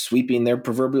started sweeping their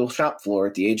proverbial shop floor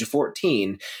at the age of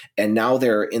 14, and now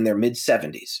they're in their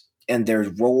mid-70s, and their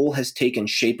role has taken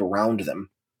shape around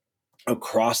them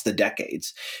across the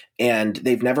decades, and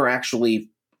they've never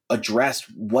actually addressed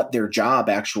what their job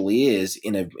actually is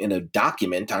in a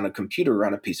document on a computer or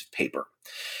on a piece of paper.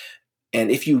 And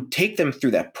if you take them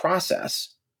through that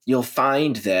process, you'll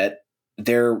find that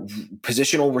their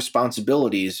positional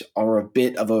responsibilities are a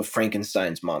bit of a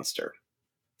Frankenstein's monster.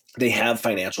 They have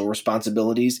financial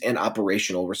responsibilities and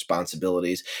operational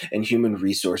responsibilities and human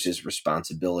resources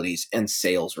responsibilities and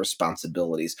sales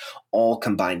responsibilities all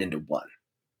combined into one.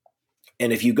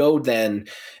 And if you go then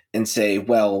and say,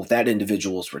 well, that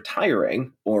individual is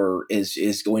retiring or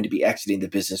is going to be exiting the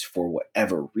business for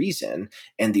whatever reason,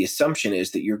 and the assumption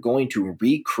is that you're going to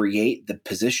recreate the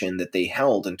position that they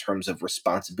held in terms of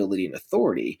responsibility and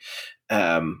authority,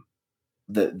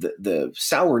 the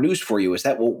sour news for you is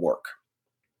that won't work.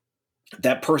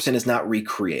 That person is not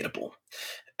recreatable.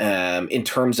 In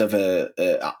terms of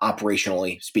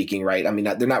operationally speaking, right? I mean,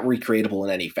 they're not recreatable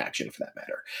in any faction for that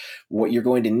matter. What you're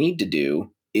going to need to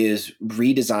do is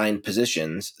redesign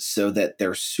positions so that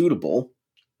they're suitable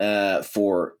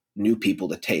for new people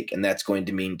to take. And that's going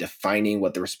to mean defining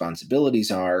what the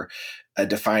responsibilities are,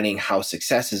 defining how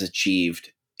success is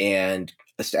achieved, and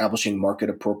establishing market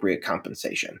appropriate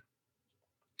compensation.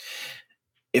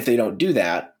 If they don't do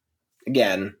that,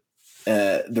 again,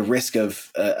 the risk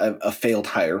of a failed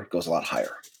hire goes a lot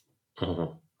higher.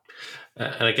 Mm-hmm.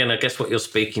 And again, I guess what you're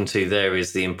speaking to there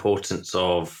is the importance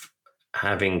of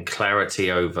having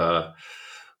clarity over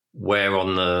where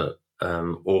on the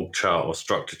org chart or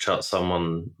structure chart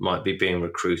someone might be being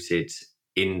recruited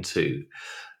into,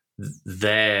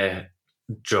 their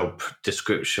job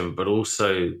description, but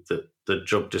also the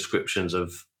job descriptions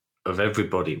of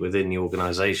everybody within the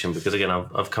organization. Because again,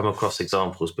 I've come across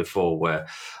examples before where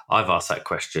I've asked that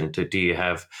question: do you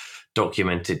have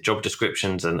documented job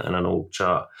descriptions and an org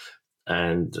chart?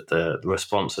 And the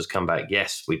response has come back,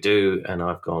 yes, we do. And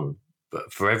I've gone,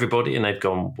 but for everybody? And they've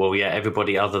gone, well, yeah,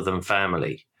 everybody other than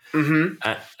family. Mm-hmm.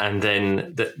 And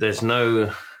then there's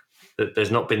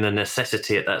not been the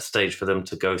necessity at that stage for them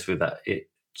to go through that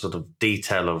sort of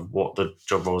detail of what the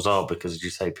job roles are, because as you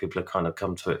say, people have kind of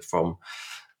come to it from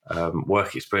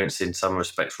work experience in some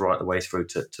respects right the way through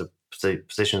to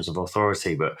positions of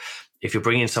authority. But if you're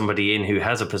bringing somebody in who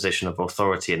has a position of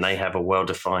authority and they have a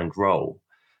well-defined role,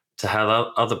 to have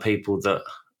other people that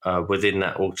within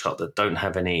that org chart that don't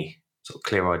have any sort of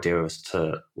clear idea as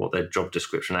to what their job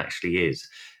description actually is,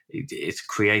 it's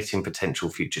creating potential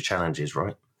future challenges,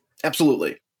 right?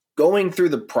 Absolutely. Going through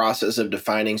the process of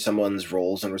defining someone's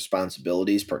roles and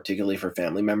responsibilities, particularly for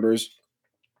family members,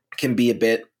 can be a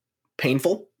bit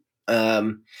painful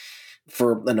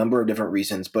for a number of different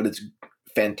reasons, but it's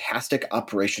fantastic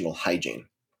operational hygiene.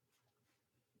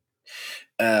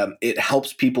 It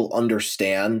helps people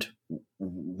understand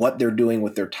what they're doing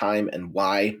with their time and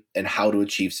why and how to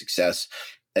achieve success.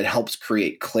 It helps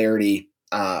create clarity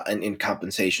and in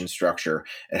compensation structure.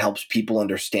 It helps people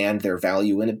understand their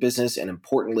value in a business. And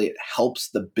importantly, it helps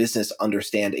the business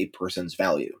understand a person's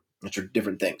value, which are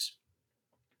different things.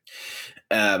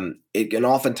 It can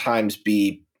oftentimes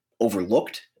be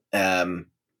overlooked when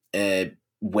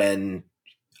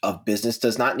a business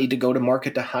does not need to go to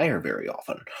market to hire very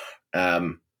often.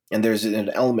 And there's an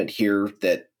element here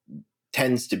that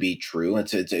tends to be true.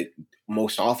 It's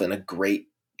most often a great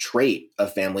trait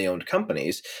of family-owned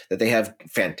companies that they have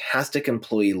fantastic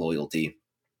employee loyalty.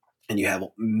 And you have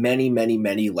many, many,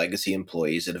 many legacy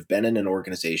employees that have been in an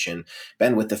organization,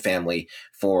 been with the family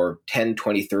for 10,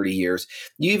 20, 30 years.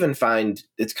 You even find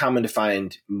it's common to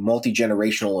find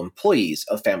multi-generational employees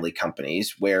of family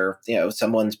companies where,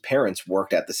 someone's parents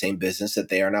worked at the same business that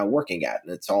they are now working at.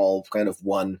 And it's all kind of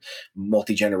one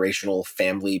multi-generational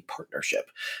family partnership.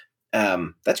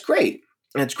 That's great.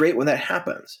 And it's great when that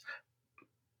happens.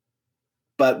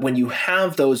 But when you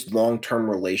have those long-term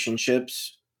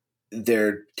relationships,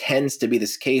 there tends to be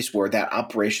this case where that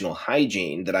operational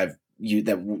hygiene that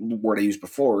word I used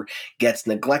before gets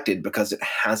neglected because it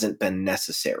hasn't been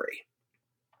necessary.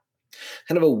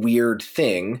 Kind of a weird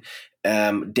thing,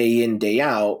 day in, day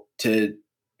out, to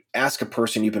ask a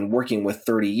person you've been working with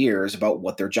 30 years about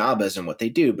what their job is and what they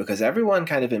do, because everyone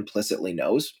kind of implicitly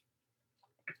knows.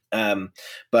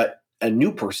 But a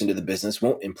new person to the business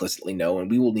won't implicitly know, and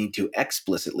we will need to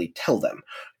explicitly tell them.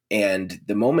 And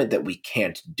the moment that we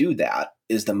can't do that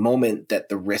is the moment that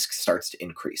the risk starts to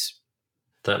increase.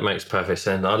 That makes perfect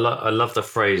sense. I love the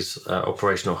phrase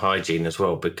operational hygiene as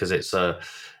well, because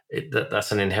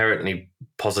that's an inherently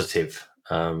positive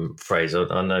phrase.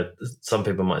 I know some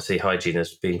people might see hygiene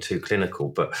as being too clinical,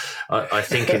 but I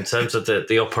think in terms of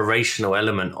the operational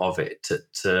element of it,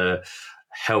 to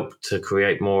help to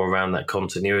create more around that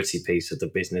continuity piece of the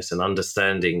business and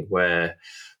understanding where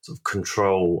sort of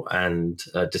control and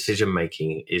decision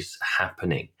making is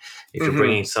happening. If you're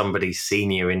bringing somebody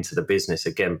senior into the business,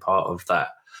 again, part of that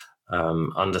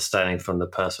understanding from the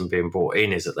person being brought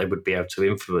in is that they would be able to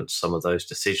influence some of those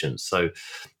decisions. So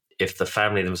if the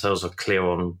family themselves are clear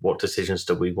on what decisions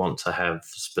do we want to have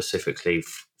specifically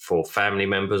for family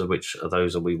members, which of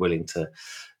those are we willing to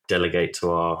delegate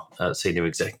to our senior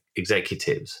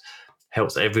executives,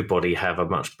 helps everybody have a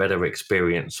much better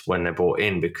experience when they're brought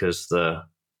in, because the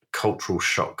cultural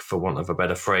shock, for want of a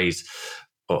better phrase,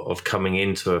 of coming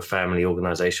into a family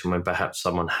organization when perhaps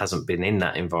someone hasn't been in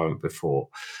that environment before,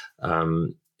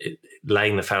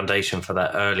 laying the foundation for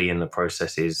that early in the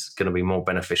process is going to be more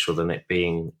beneficial than it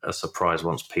being a surprise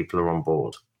once people are on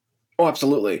board. Oh,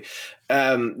 absolutely.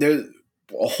 There's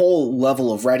a whole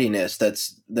level of readiness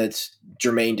that's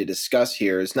germane to discuss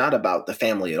here is not about the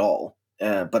family at all,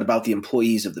 but about the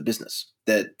employees of the business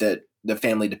that the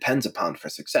family depends upon for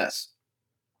success.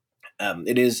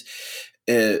 It is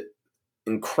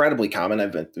incredibly common,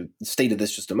 I've stated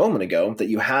this just a moment ago, that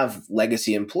you have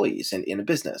legacy employees in a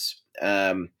business.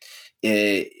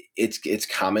 It's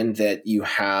common that you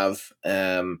have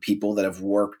people that have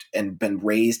worked and been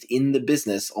raised in the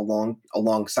business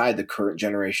alongside the current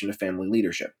generation of family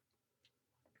leadership.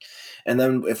 And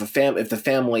then if the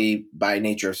family, by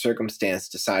nature of circumstance,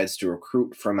 decides to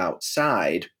recruit from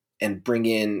outside and bring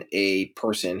in a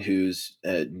person who's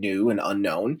new and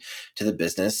unknown to the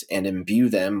business and imbue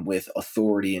them with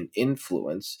authority and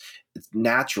influence, it's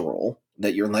natural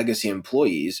that your legacy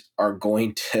employees are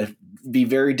going to be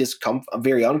very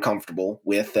uncomfortable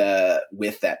with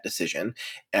that decision,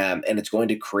 and it's going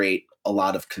to create a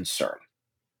lot of concern.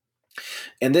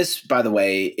 And this, by the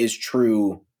way, is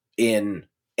true in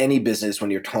any business when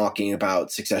you're talking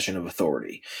about succession of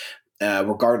authority,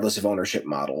 regardless of ownership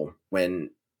model.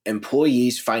 When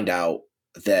employees find out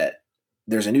that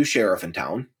there's a new sheriff in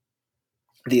town,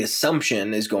 the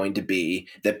assumption is going to be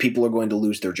that people are going to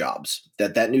lose their jobs,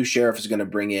 that new sheriff is going to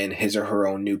bring in his or her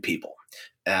own new people,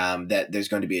 that there's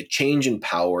going to be a change in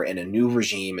power and a new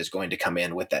regime is going to come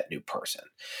in with that new person.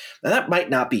 Now, that might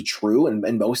not be true. And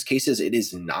in most cases, it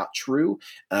is not true.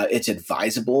 It's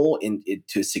advisable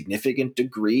to a significant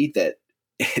degree that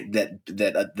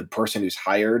the person who's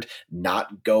hired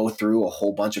not go through a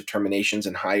whole bunch of terminations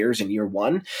and hires in year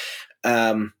one.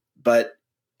 But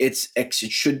it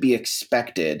should be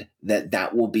expected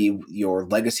that will be your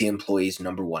legacy employee's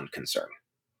number one concern.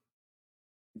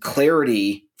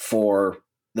 Clarity for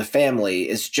the family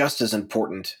is just as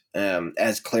important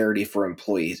as clarity for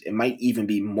employees. It might even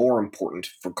be more important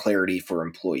for clarity for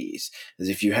employees, as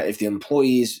if the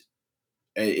employees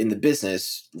in the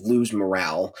business lose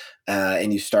morale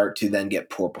and you start to then get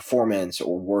poor performance,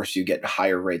 or worse, you get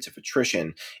higher rates of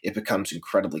attrition, it becomes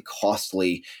incredibly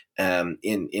costly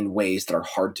in ways that are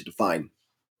hard to define.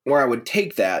 Where I would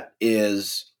take that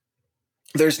is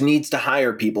there's needs to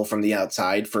hire people from the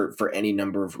outside for any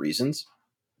number of reasons,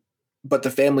 but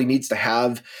the family needs to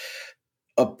have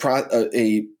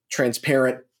a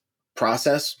transparent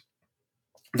process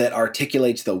that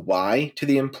articulates the why to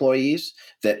the employees,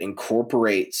 that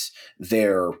incorporates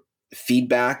their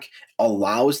feedback,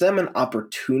 allows them an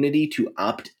opportunity to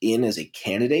opt in as a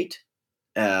candidate.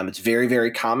 It's very,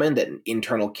 very common that an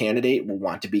internal candidate will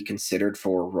want to be considered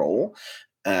for a role.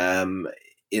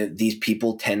 These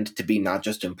people tend to be not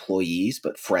just employees,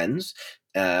 but friends.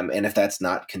 And if that's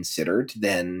not considered,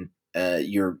 then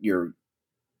you're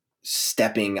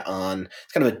stepping on,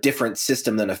 it's kind of a different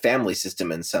system than a family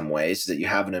system in some ways, that you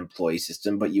have an employee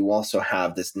system, but you also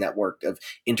have this network of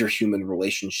interhuman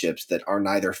relationships that are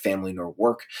neither family nor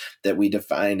work, that we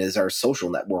define as our social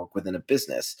network within a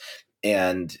business.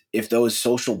 And if those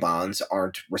social bonds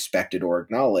aren't respected or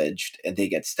acknowledged and they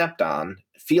get stepped on,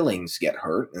 feelings get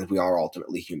hurt, and we are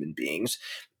ultimately human beings.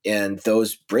 And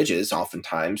those bridges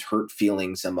oftentimes hurt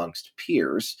feelings amongst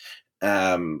peers,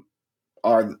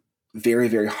 are very,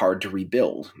 very hard to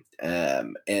rebuild.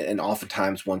 And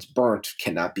oftentimes once burnt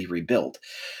cannot be rebuilt.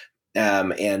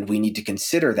 And we need to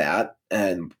consider that,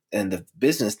 and the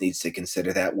business needs to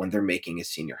consider that when they're making a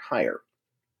senior hire.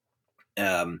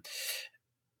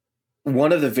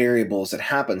 One of the variables that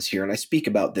happens here, and I speak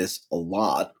about this a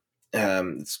lot,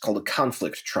 it's called a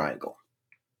conflict triangle.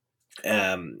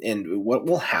 And what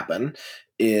will happen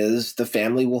is the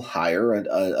family will hire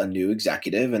a new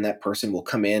executive, and that person will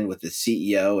come in with the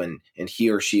CEO, and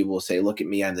he or she will say, look at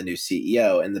me, I'm the new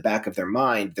CEO. In the back of their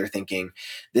mind, they're thinking,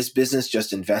 this business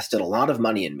just invested a lot of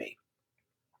money in me.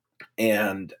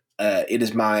 And it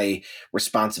is my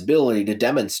responsibility to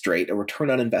demonstrate a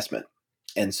return on investment.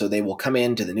 And so they will come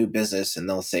into the new business and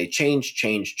they'll say, change,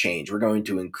 change, change. We're going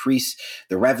to increase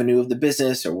the revenue of the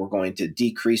business, or we're going to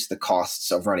decrease the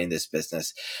costs of running this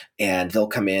business. And they'll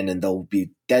come in and they'll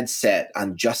be dead set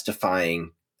on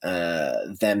justifying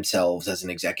themselves as an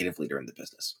executive leader in the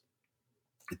business.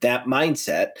 That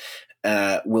mindset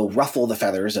will ruffle the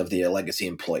feathers of the legacy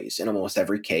employees. In almost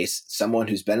every case, someone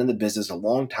who's been in the business a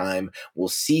long time will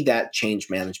see that change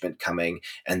management coming,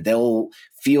 and they'll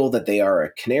feel that they are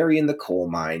a canary in the coal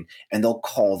mine, and they'll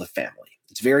call the family.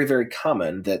 It's very, very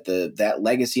common that that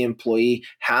legacy employee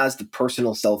has the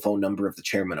personal cell phone number of the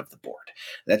chairman of the board.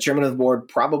 That chairman of the board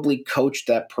probably coached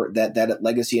that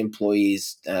legacy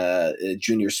employee's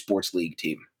junior sports league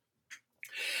team.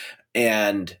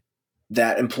 And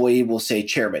that employee will say,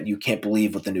 chairman, you can't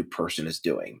believe what the new person is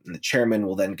doing. And the chairman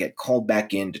will then get called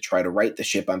back in to try to right the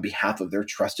ship on behalf of their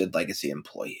trusted legacy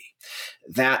employee.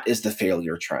 That is the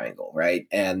failure triangle, right?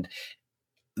 And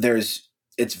it's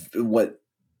what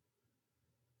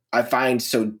I find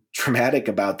so traumatic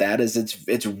about that is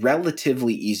it's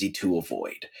relatively easy to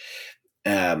avoid.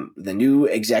 The new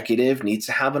executive needs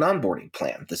to have an onboarding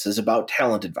plan. This is about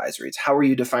talent advisory. It's how are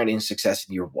you defining success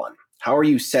in year one? How are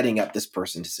you setting up this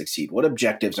person to succeed? What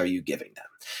objectives are you giving them?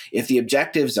 If the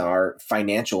objectives are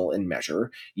financial in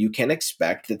measure, you can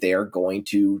expect that they are going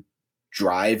to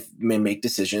drive and make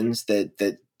decisions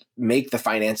that make the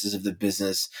finances of the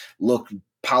business look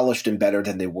polished and better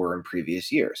than they were in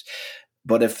previous years.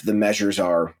 But if the measures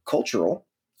are cultural,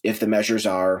 if the measures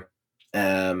are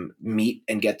meet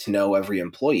and get to know every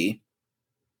employee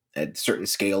at a certain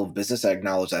scale of business, I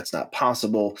acknowledge that's not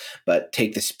possible, but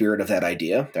take the spirit of that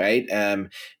idea, right?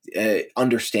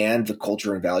 Understand the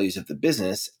culture and values of the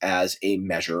business as a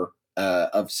measure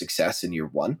of success in year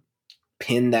one.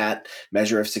 Pin that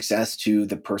measure of success to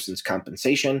the person's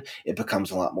compensation. It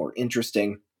becomes a lot more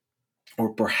interesting.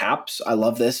 Or perhaps, I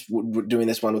love this, doing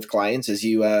this one with clients, is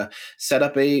you set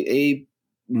up a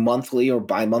monthly or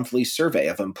bi-monthly survey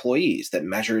of employees that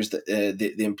measures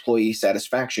the employee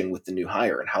satisfaction with the new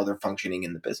hire and how they're functioning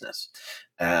in the business.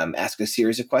 Ask a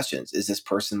series of questions. Is this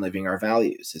person living our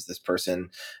values? Is this person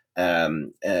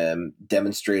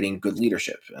demonstrating good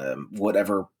leadership?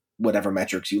 Whatever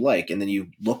metrics you like. And then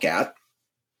you look at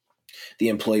the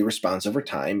employee response over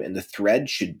time, and the thread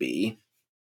should be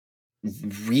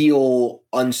real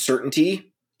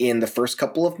uncertainty in the first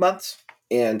couple of months.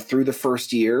 And through the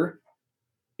first year,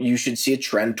 you should see a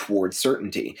trend towards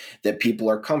certainty, that people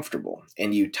are comfortable,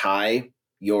 and you tie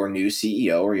your new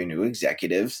CEO or your new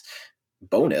executive's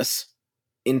bonus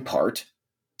in part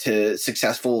to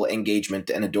successful engagement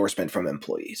and endorsement from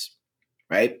employees,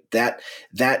 right? That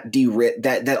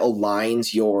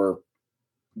aligns your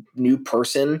new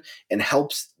person and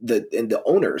helps the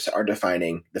owners are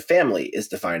defining, the family is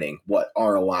defining what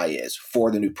ROI is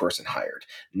for the new person hired,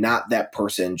 not that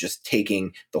person just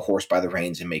taking the horse by the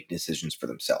reins and making decisions for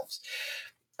themselves.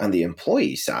 On the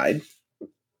employee side,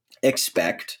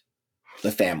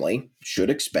 the family should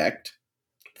expect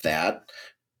that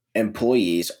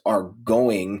employees are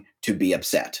going to be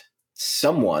upset.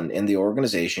 Someone in the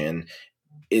organization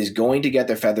is going to get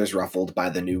their feathers ruffled by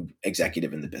the new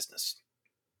executive in the business.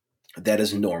 That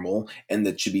is normal, and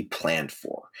that should be planned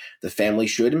for. The family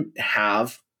should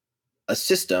have a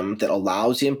system that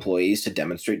allows the employees to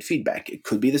demonstrate feedback. It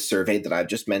could be the survey that I've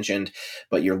just mentioned,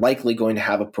 but you're likely going to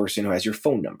have a person who has your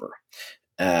phone number.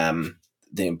 The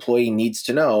employee needs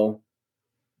to know,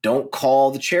 don't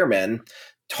call the chairman,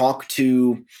 talk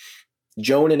to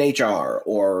Joan in HR,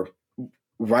 or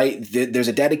there's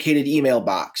a dedicated email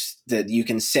box that you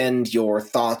can send your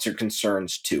thoughts or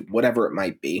concerns to, whatever it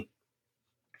might be.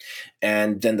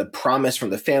 And then the promise from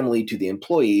the family to the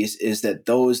employees is that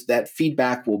that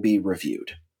feedback will be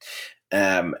reviewed.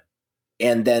 And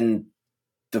then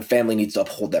the family needs to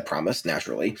uphold that promise,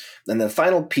 naturally. Then the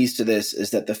final piece to this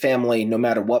is that the family, no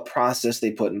matter what process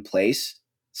they put in place,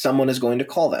 someone is going to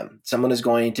call them. Someone is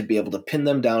going to be able to pin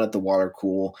them down at the water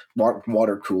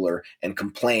cooler and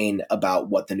complain about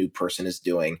what the new person is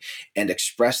doing and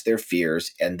express their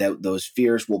fears. And those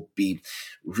fears will be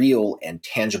real and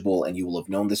tangible, and you will have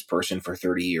known this person for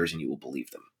 30 years and you will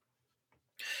believe them.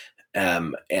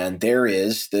 And there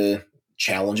is the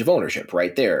challenge of ownership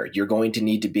right there. You're going to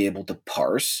need to be able to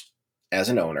parse, as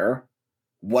an owner,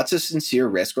 what's a sincere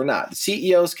risk or not. The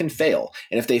CEOs can fail,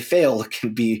 and if they fail, it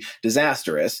can be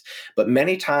disastrous. But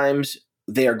many times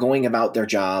they are going about their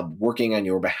job, working on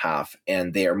your behalf,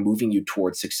 and they are moving you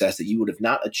towards success that you would have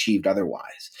not achieved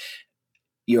otherwise.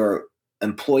 Your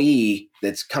employee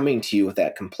that's coming to you with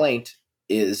that complaint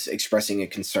is expressing a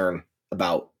concern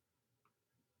about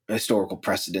historical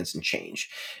precedents and change.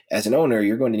 As an owner,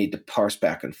 you're going to need to parse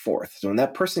back and forth. So when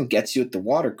that person gets you at the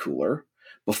water cooler,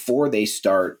 before they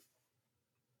start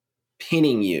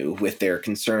pinning you with their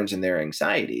concerns and their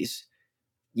anxieties,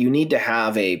 you need to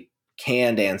have a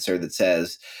canned answer that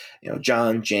says,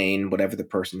 John, Jane, whatever the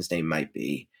person's name might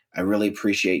be, I really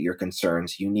appreciate your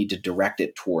concerns. You need to direct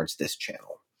it towards this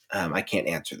channel. I can't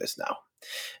answer this now.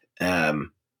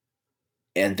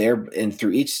 And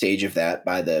through each stage of that,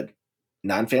 by the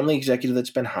non-family executive that's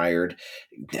been hired,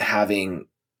 having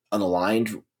an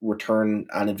aligned return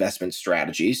on investment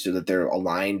strategy so that they're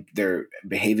aligned, their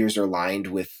behaviors are aligned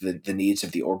with the needs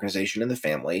of the organization and the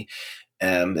family.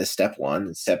 Is step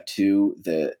one. Step two,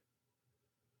 the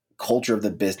culture of the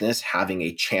business, having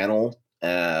a channel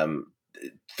to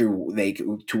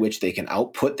which they can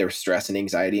output their stress and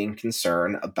anxiety and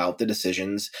concern about the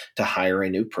decisions to hire a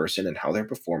new person and how they're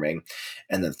performing.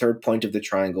 And the third point of the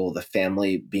triangle, the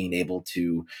family being able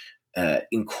to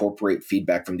incorporate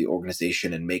feedback from the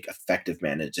organization and make effective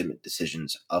management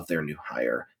decisions of their new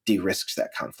hire, de-risks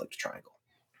that conflict triangle.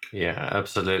 Yeah,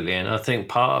 absolutely. And I think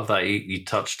part of that, you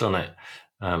touched on it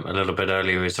a little bit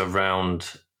earlier, is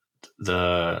around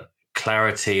the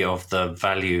clarity of the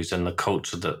values and the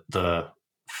culture that the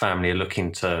family are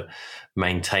looking to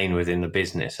maintain within the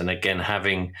business. And again,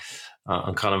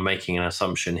 I'm kind of making an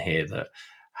assumption here that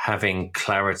having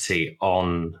clarity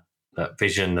on that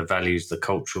vision, the values, the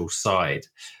cultural side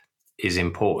is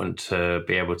important to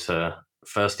be able to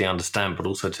firstly understand, but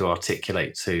also to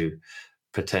articulate to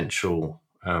potential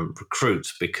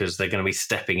recruits, because they're going to be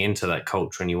stepping into that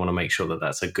culture and you want to make sure that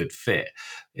that's a good fit.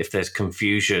 If there's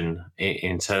confusion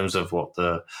in terms of what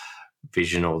the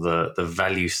vision or the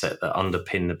value set that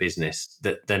underpin the business,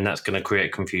 then that's going to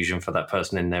create confusion for that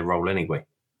person in their role anyway.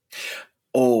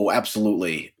 Oh,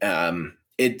 absolutely.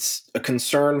 It's a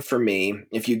concern for me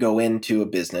if you go into a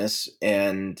business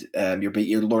and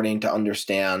you're learning to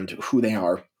understand who they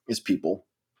are as people,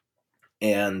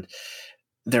 and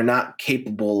they're not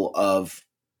capable of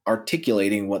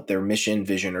articulating what their mission,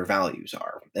 vision, or values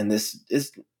are. And this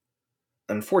is,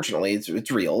 unfortunately,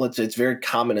 it's real. It's very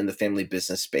common in the family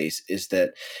business space, is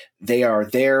that they are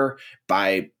there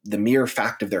by the mere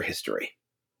fact of their history.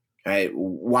 Right?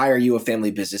 Why are you a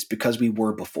family business? Because we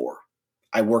were before.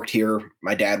 I worked here.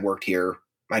 My dad worked here.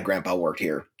 My grandpa worked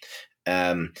here.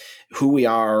 Who we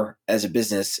are as a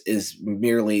business is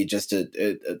merely just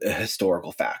a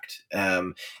historical fact.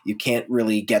 You can't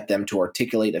really get them to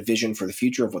articulate a vision for the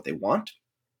future of what they want.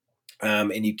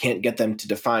 And you can't get them to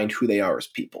define who they are as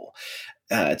people.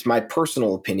 It's my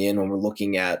personal opinion when we're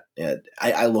looking at,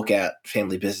 I look at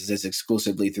family businesses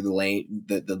exclusively through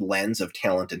the lens of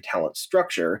talent and talent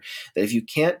structure, that if you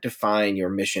can't define your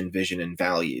mission, vision, and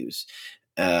values,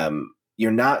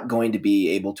 you're not going to be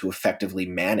able to effectively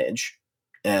manage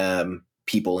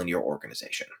people in your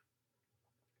organization.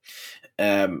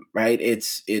 Right?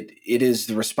 It is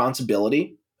the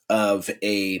responsibility of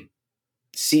a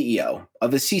CEO,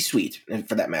 of a C-suite,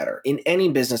 for that matter, in any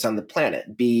business on the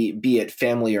planet, be it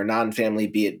family or non-family,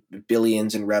 be it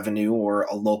billions in revenue or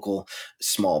a local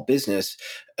small business.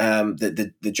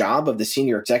 The job of the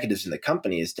senior executives in the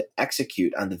company is to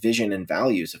execute on the vision and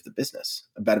values of the business.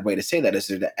 A better way to say that is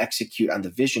to execute on the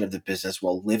vision of the business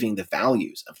while living the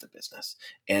values of the business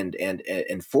and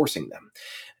enforcing them.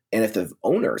 And if the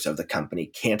owners of the company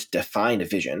can't define a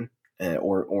vision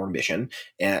or mission,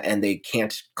 and they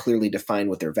can't clearly define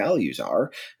what their values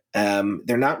are,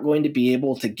 they're not going to be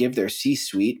able to give their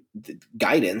C-suite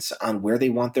guidance on where they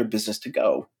want their business to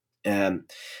go. And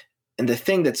the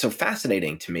thing that's so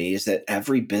fascinating to me is that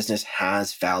every business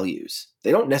has values.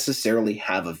 They don't necessarily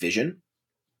have a vision,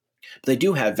 but they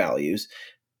do have values.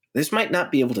 They just might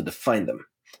not be able to define them.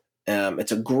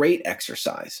 It's a great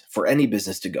exercise for any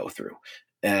business to go through,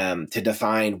 to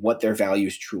define what their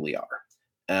values truly are.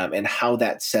 And how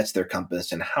that sets their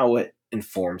compass and how it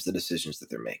informs the decisions that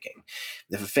they're making.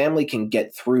 If a family can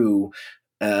get through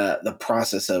the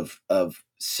process of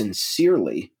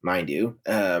sincerely, mind you,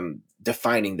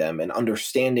 defining them and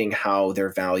understanding how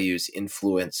their values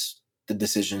influence the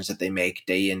decisions that they make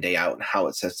day in, day out, and how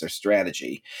it sets their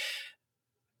strategy,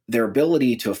 their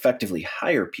ability to effectively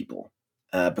hire people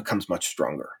becomes much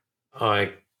stronger.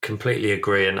 I completely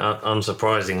agree, and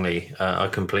unsurprisingly, I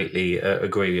completely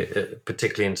agree,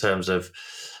 particularly in terms of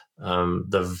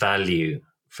the value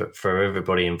for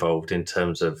everybody involved in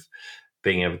terms of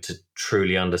being able to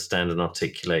truly understand and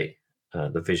articulate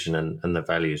the vision and the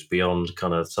values beyond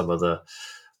kind of some of the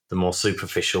more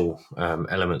superficial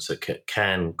elements that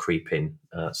can creep in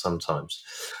sometimes.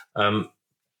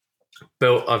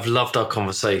 Bill, I've loved our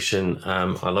conversation.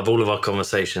 I love all of our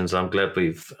conversations. I'm glad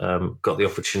we've got the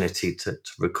opportunity to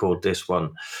record this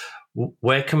one.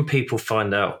 Where can people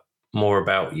find out more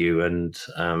about you and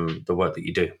the work that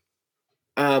you do?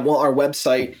 Well, our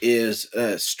website is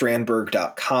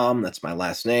strandberg.com. That's my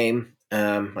last name.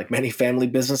 Like many family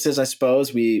businesses, I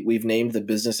suppose, we've named the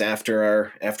business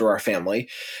after our family.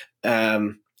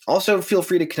 Also, feel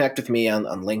free to connect with me on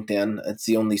LinkedIn. It's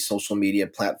the only social media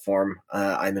platform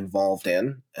I'm involved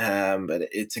in, but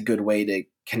it's a good way to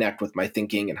connect with my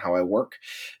thinking and how I work.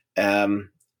 And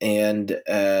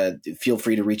feel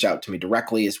free to reach out to me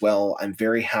directly as well. I'm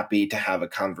very happy to have a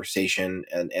conversation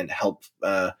and help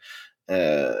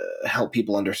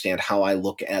people understand how I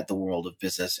look at the world of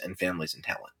business and families and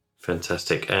talent.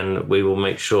 Fantastic. And we will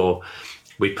make sure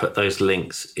we put those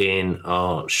links in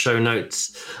our show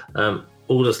notes.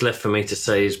 All that's left for me to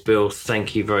say is, Bill,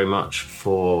 thank you very much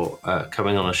for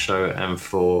coming on a show and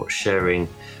for sharing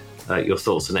your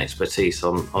thoughts and expertise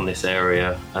on this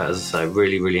area. As I say,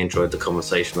 really, really enjoyed the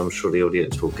conversation. I'm sure the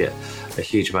audience will get a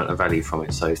huge amount of value from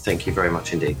it. So thank you very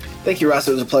much indeed. Thank you, Ross.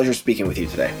 It was a pleasure speaking with you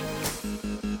today.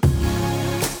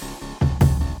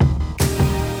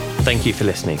 Thank you for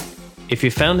listening. If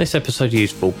you found this episode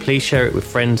useful, please share it with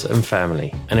friends and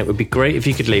family. And it would be great if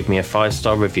you could leave me a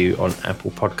 5-star review on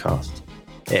Apple Podcasts.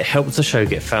 It helps the show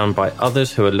get found by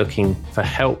others who are looking for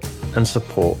help and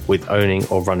support with owning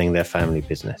or running their family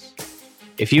business.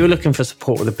 If you are looking for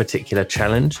support with a particular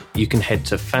challenge, you can head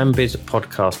to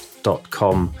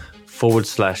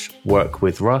fambizpodcast.com/work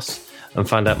with Russ and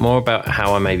find out more about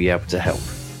how I may be able to help.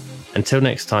 Until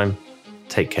next time,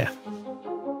 take care.